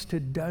Christ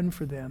had done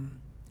for them,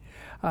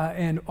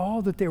 and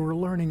all that they were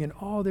learning and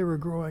all they were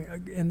growing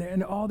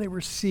and all they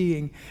were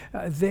seeing,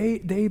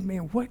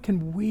 man, what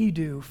can we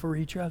do for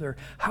each other?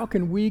 How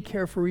can we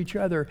care for each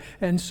other?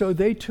 And so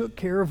they took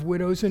care of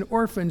widows and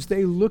orphans.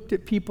 They looked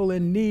at people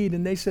in need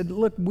and they said,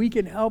 look, we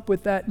can help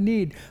with that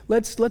need.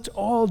 Let's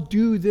all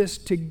do this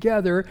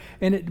together.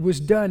 And it was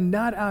done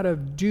not out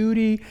of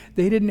duty.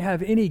 They didn't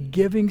have any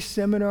giving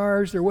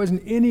seminars. There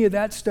wasn't any of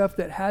that stuff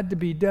that had to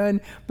be done,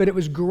 but it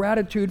was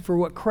gratitude for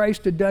what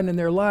Christ had done in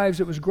their lives.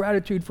 It was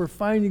gratitude for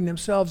finding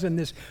themselves in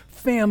this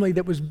family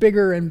that was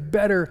bigger and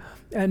better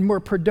and more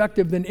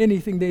productive than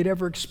anything they'd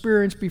ever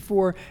experienced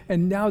before.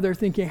 And now they're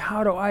thinking,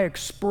 how do I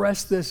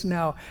express this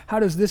now? How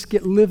does this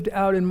get lived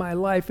out in my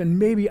life? And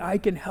maybe I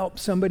can help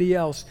somebody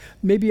else.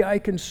 Maybe I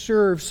can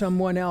serve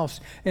someone else.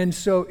 And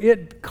so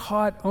it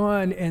caught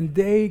on and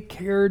they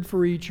cared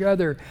for each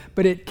other.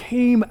 But it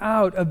came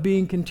out of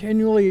being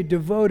continually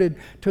devoted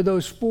to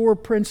those 4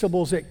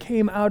 principles that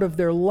came out of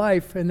their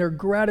life and their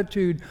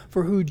gratitude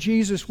for who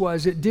Jesus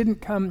was. It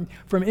didn't come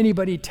from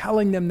anybody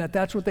telling them that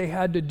that's what they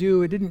had to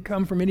do. It didn't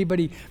come from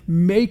anybody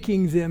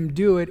making them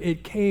do it.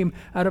 It came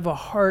out of a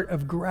heart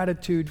of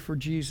gratitude for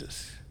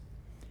Jesus.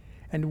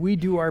 And we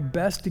do our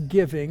best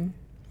giving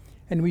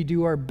and we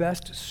do our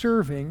best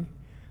serving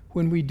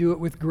when we do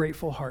it with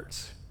grateful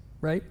hearts,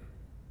 right?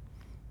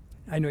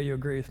 I know you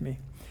agree with me.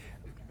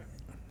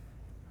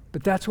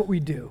 But that's what we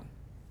do.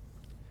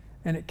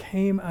 And it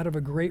came out of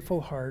a grateful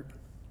heart.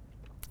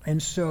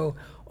 And so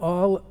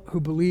all who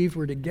believed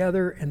were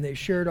together, and they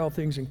shared all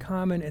things in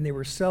common, and they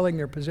were selling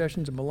their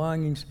possessions and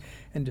belongings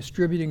and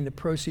distributing the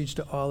proceeds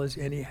to all as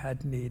any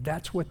had need.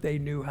 That's what they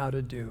knew how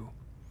to do.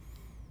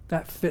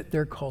 That fit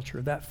their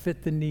culture. That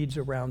fit the needs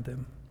around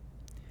them.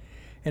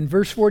 And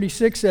verse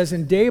 46 says,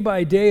 and day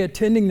by day,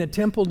 attending the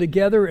temple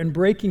together and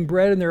breaking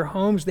bread in their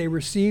homes, they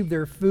received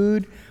their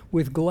food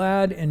with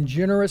glad and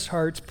generous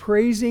hearts,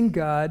 praising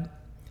God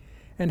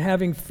and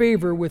having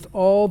favor with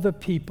all the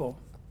people.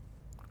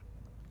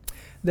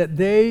 That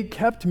they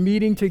kept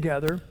meeting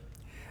together.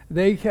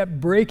 They kept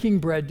breaking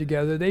bread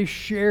together. They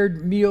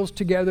shared meals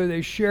together.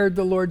 They shared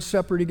the Lord's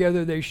Supper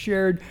together. They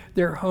shared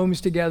their homes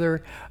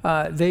together.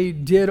 They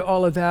did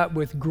all of that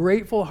with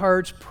grateful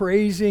hearts,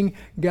 praising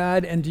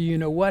God. And do you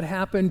know what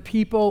happened?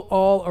 People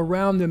all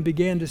around them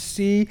began to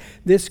see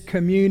this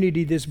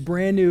community, this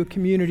brand new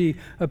community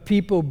of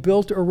people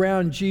built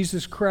around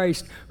Jesus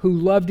Christ, who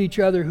loved each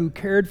other, who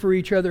cared for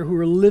each other, who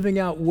were living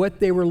out what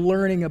they were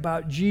learning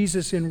about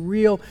Jesus in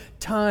real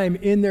time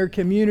in their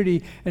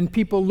community. And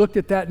people looked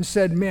at that and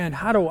said, man,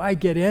 how do I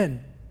get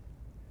in?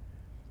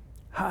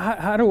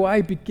 How do I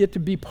get to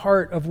be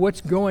part of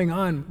what's going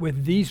on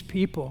with these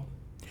people?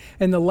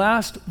 And the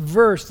last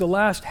verse, the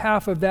last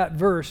half of that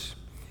verse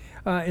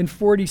in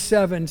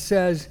 47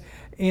 says,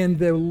 and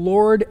the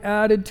Lord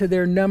added to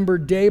their number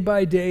day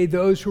by day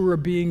those who were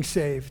being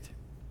saved.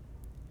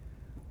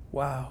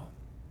 Wow.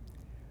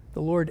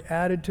 The Lord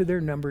added to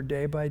their number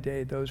day by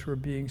day those who were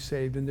being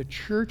saved. And the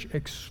church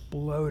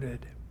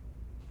exploded.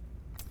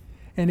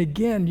 And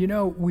again, you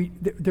know,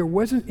 there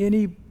wasn't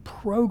any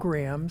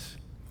programs,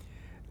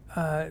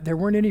 there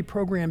weren't any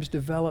programs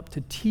developed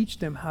to teach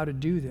them how to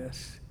do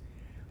this.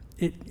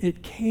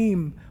 It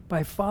came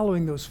by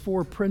following those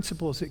 4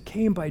 principles. It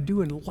came by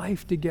doing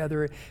life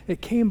together.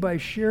 It came by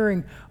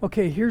sharing,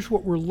 okay, here's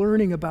what we're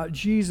learning about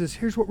Jesus.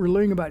 Here's what we're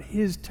learning about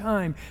his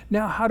time.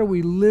 Now, how do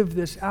we live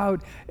this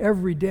out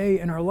every day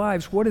in our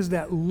lives? What does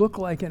that look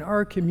like in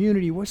our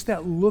community? What's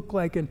that look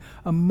like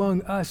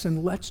among us?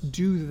 And let's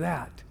do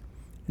that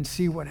and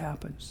see what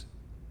happens.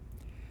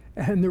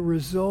 And the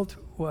result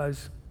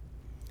was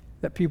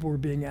that people were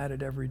being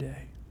added every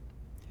day.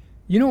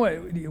 You know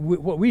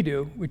what we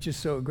do, which is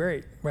so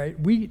great, right?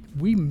 We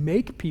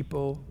make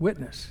people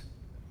witness.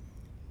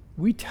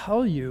 We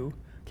tell you,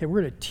 okay,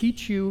 we're going to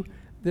teach you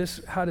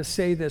this, how to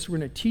say this. We're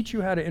going to teach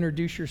you how to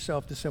introduce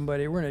yourself to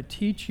somebody. We're going to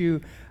teach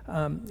you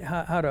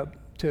how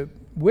to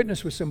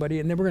witness with somebody,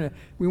 and then we're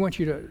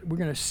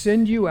going to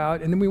send you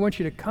out, and then we want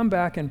you to come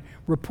back and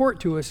report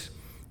to us,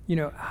 you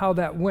know, how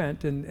that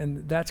went,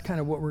 and that's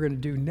kind of what we're going to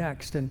do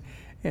next.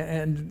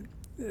 And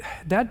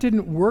that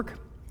didn't work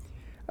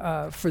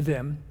for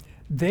them.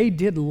 They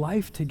did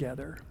life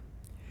together.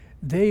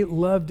 They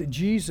loved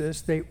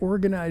Jesus. They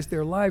organized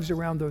their lives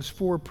around those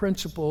 4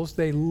 principles.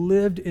 They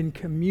lived in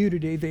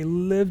community. They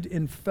lived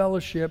in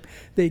fellowship.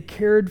 They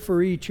cared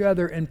for each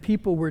other, and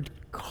people were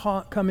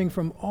coming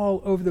from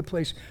all over the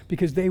place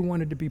because they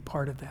wanted to be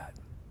part of that.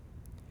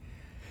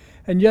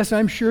 And yes,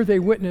 I'm sure they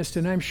witnessed,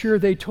 and I'm sure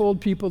they told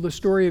people the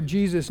story of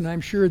Jesus, and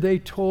I'm sure they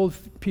told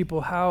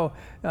people how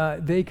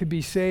they could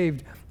be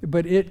saved,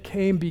 but it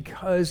came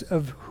because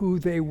of who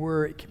they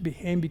were. It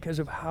came because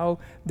of how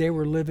they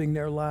were living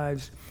their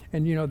lives.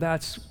 And you know,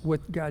 that's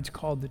what God's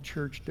called the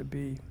church to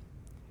be.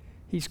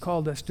 He's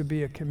called us to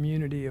be a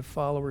community of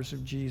followers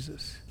of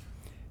Jesus.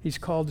 He's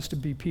called us to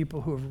be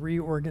people who have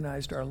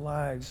reorganized our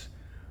lives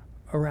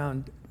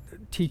around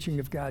teaching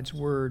of God's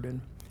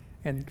word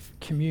and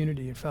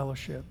community and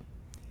fellowship.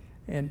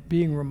 and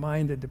being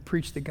reminded to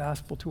preach the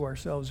gospel to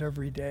ourselves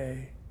every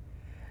day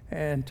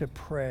and to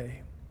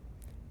pray,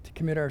 to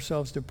commit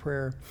ourselves to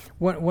prayer.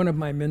 One of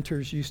my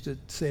mentors used to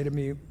say to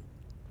me,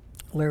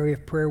 Larry,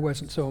 if prayer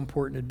wasn't so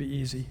important, it'd be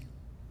easy.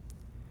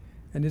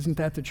 And isn't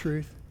that the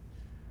truth?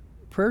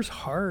 Prayer's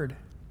hard.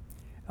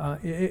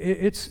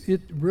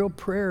 Real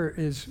prayer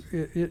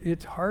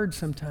it's hard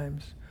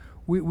sometimes.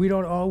 We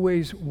don't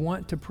always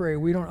want to pray.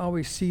 We don't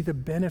always see the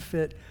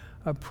benefit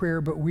of prayer,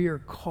 but we are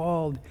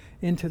called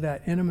into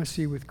that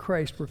intimacy with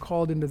Christ. We're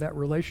called into that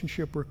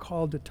relationship. We're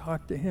called to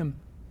talk to him,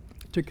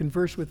 to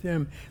converse with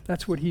him.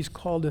 That's what he's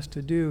called us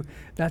to do.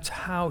 That's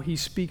how he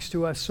speaks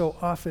to us so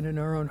often in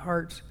our own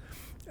hearts.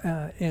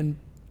 And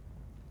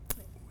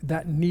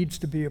that needs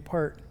to be a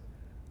part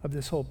of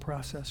this whole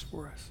process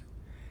for us.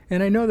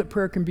 And I know that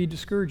prayer can be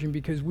discouraging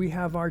because we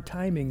have our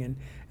timing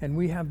and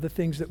we have the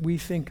things that we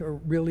think are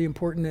really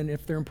important, and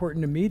if they're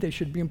important to me, they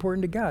should be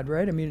important to God,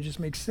 right? I mean, it just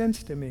makes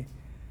sense to me.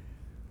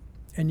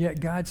 And yet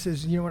God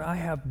says, you know what, I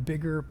have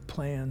bigger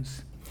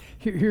plans.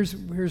 Here's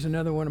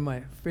another one of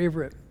my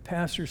favorite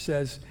pastors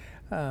says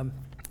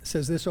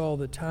this all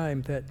the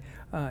time, that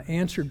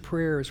answered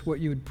prayer is what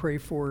you would pray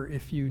for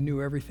if you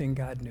knew everything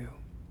God knew.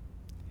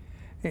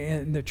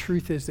 And the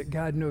truth is that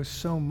God knows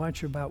so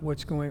much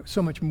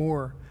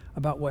more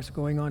about what's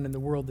going on in the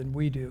world than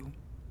we do,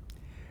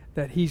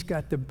 that he's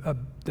got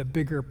the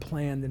bigger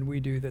plan than we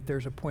do, that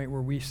there's a point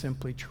where we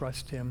simply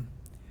trust him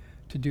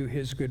to do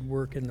his good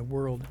work in the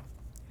world.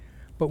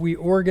 But we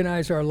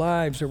organize our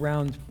lives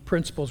around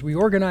principles. We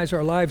organize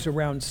our lives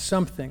around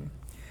something.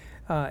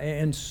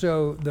 And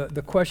so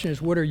the question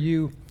is, what are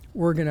you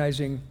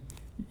organizing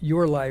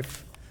your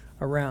life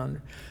around?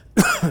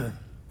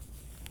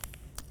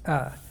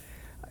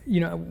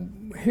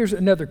 Here's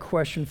another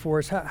question for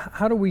us.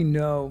 How do we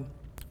know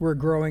we're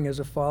growing as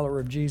a follower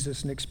of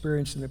Jesus and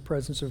experiencing the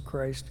presence of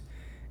Christ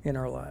in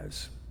our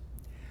lives?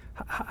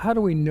 How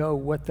do we know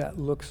what that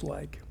looks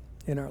like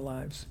in our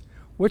lives?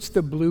 What's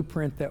the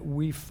blueprint that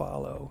we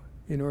follow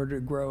in order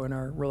to grow in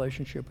our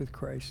relationship with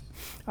Christ?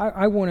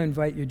 I want to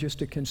invite you just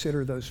to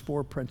consider those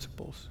 4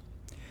 principles.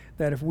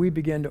 That if we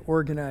begin to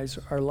organize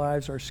our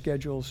lives, our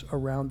schedules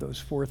around those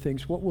 4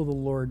 things, what will the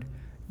Lord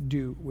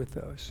do with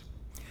those?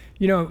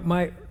 You know,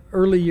 my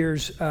early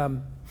years,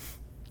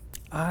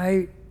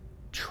 I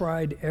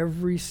tried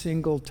every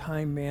single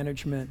time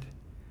management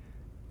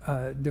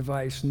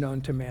device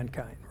known to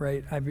mankind,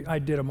 right? I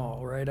did them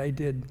all, right? I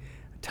did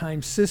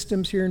Time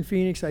Systems here in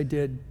Phoenix. I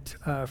did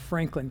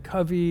Franklin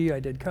Covey. I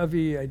did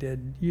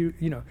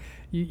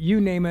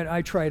you name it.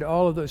 I tried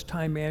all of those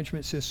time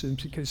management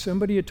systems because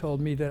somebody had told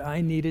me that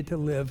I needed to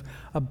live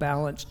a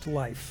balanced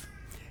life.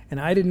 And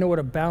I didn't know what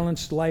a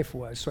balanced life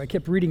was. So I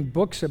kept reading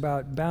books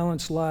about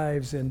balanced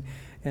lives and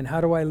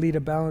how do I lead a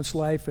balanced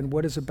life and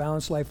what does a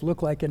balanced life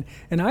look like. And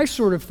I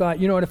sort of thought,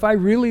 you know what, if I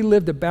really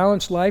lived a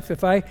balanced life,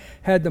 if I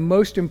had the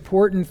most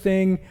important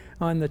thing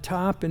on the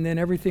top and then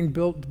everything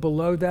built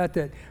below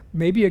that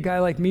maybe a guy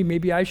like me,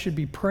 maybe I should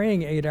be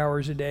praying 8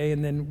 hours a day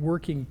and then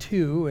working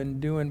 2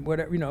 and doing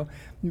whatever,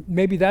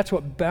 maybe that's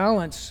what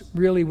balance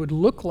really would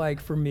look like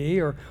for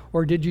me, or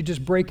did you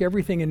just break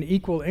everything in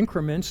equal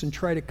increments and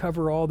try to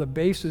cover all the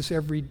bases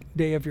every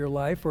day of your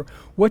life? Or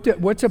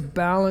what's a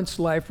balanced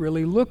life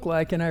really look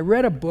like? And I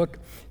read a book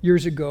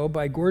years ago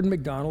by Gordon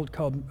MacDonald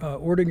called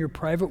Ordering Your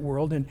Private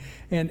World, and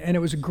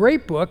it was a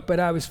great book, but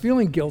I was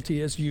feeling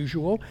guilty as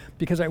usual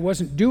because I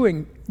wasn't doing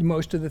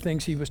most of the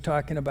things he was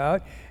talking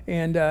about.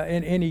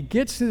 And he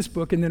gets to this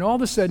book, and then all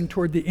of a sudden,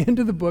 toward the end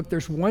of the book,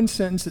 there's one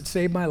sentence that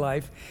saved my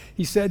life.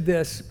 He said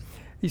this.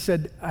 He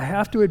said, I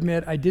have to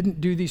admit, I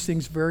didn't do these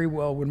things very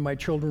well when my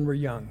children were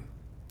young.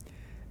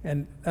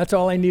 And that's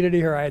all I needed to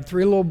hear. I had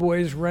 3 little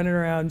boys running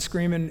around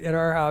screaming at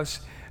our house.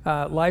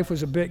 Life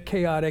was a bit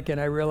chaotic, and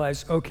I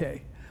realized,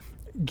 okay,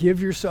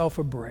 give yourself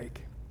a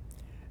break.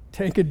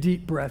 Take a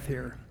deep breath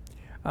here.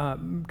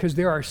 Because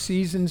there are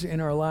seasons in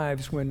our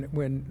lives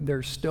when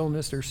there's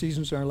stillness, there are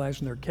seasons in our lives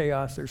when there's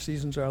chaos, there are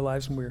seasons in our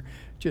lives when we're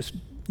just,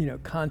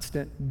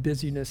 constant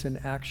busyness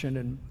and action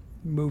and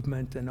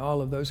movement and all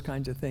of those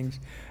kinds of things.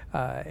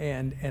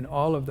 And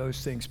all of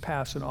those things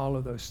pass and all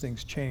of those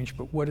things change.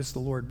 But what does the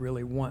Lord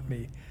really want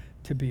me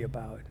to be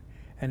about?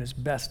 And as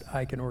best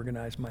I can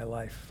organize my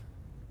life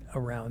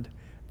around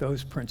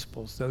those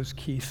principles, those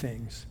key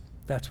things,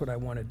 that's what I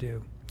want to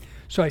do.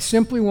 So I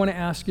simply want to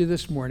ask you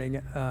this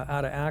morning,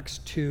 out of Acts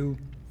 2,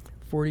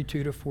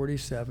 42 to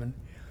 47,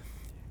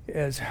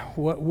 is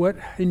what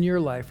in your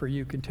life are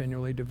you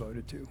continually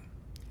devoted to?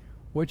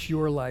 What's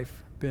your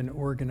life been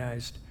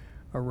organized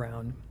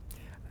around?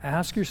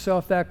 Ask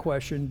yourself that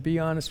question. Be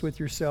honest with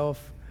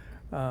yourself.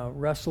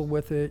 Wrestle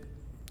with it.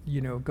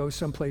 Go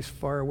someplace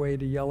far away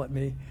to yell at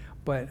me.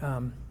 But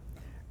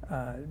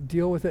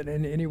deal with it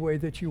in any way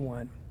that you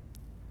want.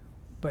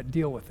 But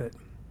deal with it.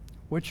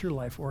 What's your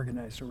life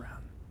organized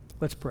around?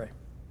 Let's pray.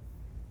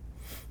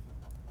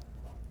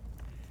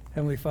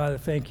 Heavenly Father,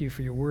 thank you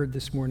for your word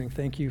this morning.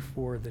 Thank you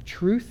for the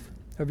truth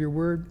of your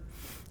word.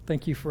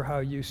 Thank you for how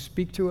you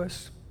speak to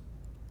us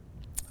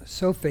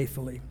so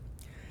faithfully.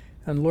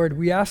 And Lord,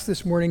 we ask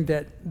this morning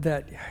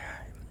that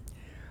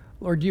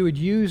Lord, you would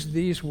use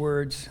these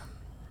words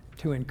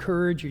to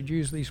encourage, you'd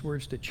use these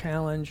words to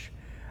challenge.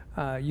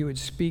 You would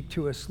speak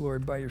to us,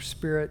 Lord, by your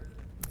Spirit.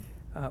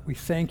 We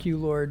thank you,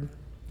 Lord.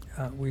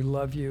 We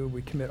love you.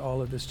 We commit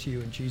all of this to you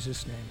in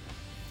Jesus' name.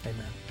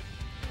 Amen.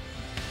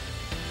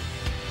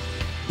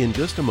 In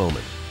just a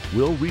moment,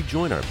 we'll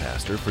rejoin our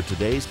pastor for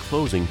today's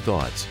closing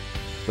thoughts.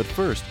 But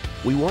first,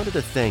 we wanted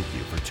to thank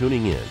you for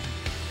tuning in.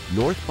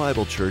 North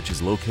Bible Church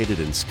is located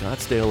in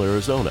Scottsdale,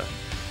 Arizona,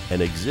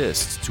 and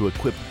exists to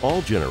equip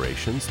all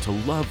generations to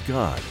love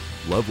God,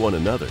 love one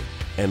another,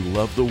 and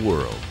love the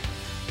world.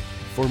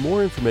 For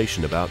more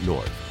information about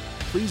North,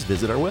 please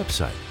visit our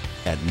website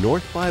at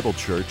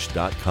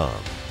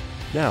northbiblechurch.com.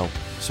 Now,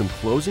 some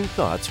closing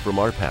thoughts from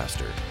our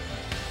pastor.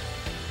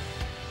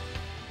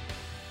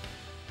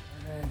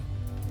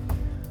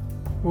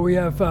 Well, we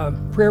have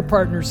prayer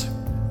partners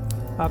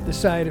off the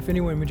side. If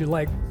anyone would you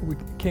like, we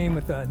came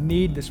with a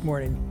need this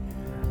morning.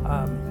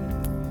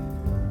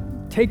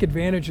 Take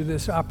advantage of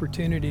this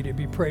opportunity to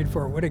be prayed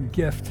for. What a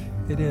gift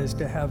it is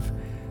to have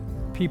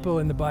people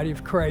in the body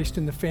of Christ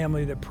and the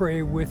family that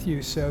pray with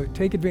you. So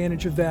take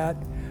advantage of that.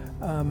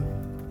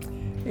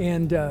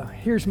 And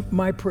here's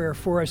my prayer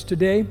for us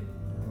today.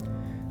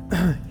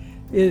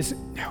 Is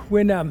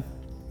when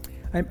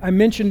I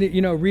mentioned it,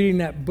 reading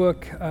that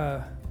book,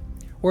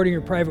 Ordering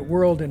Your Private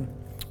World, and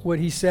what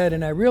he said,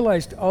 and I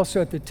realized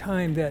also at the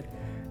time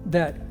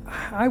that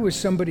I was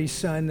somebody's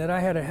son, that I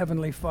had a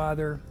heavenly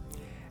Father,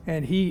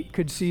 and he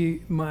could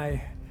see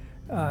my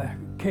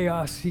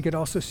chaos. He could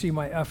also see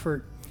my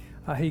effort.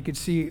 He could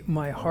see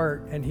my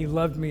heart, and he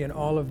loved me in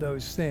all of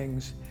those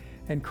things.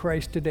 And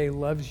Christ today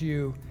loves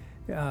you,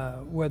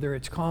 whether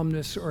it's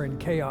calmness or in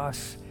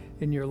chaos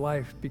in your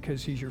life,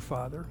 because he's your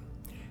Father.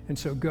 And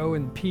so go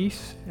in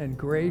peace and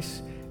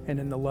grace and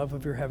in the love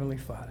of your heavenly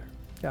Father.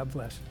 God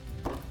bless.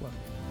 Love you.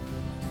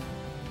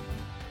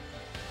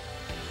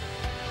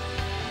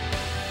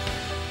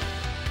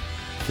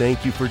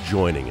 Thank you for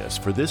joining us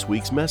for this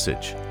week's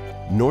message.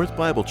 North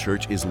Bible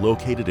Church is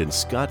located in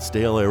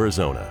Scottsdale,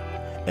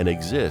 Arizona, and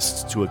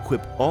exists to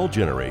equip all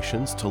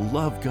generations to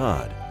love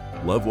God,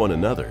 love one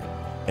another,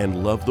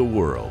 and love the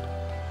world.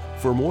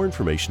 For more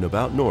information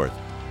about North,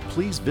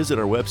 please visit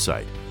our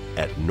website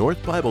at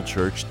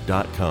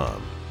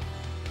northbiblechurch.com.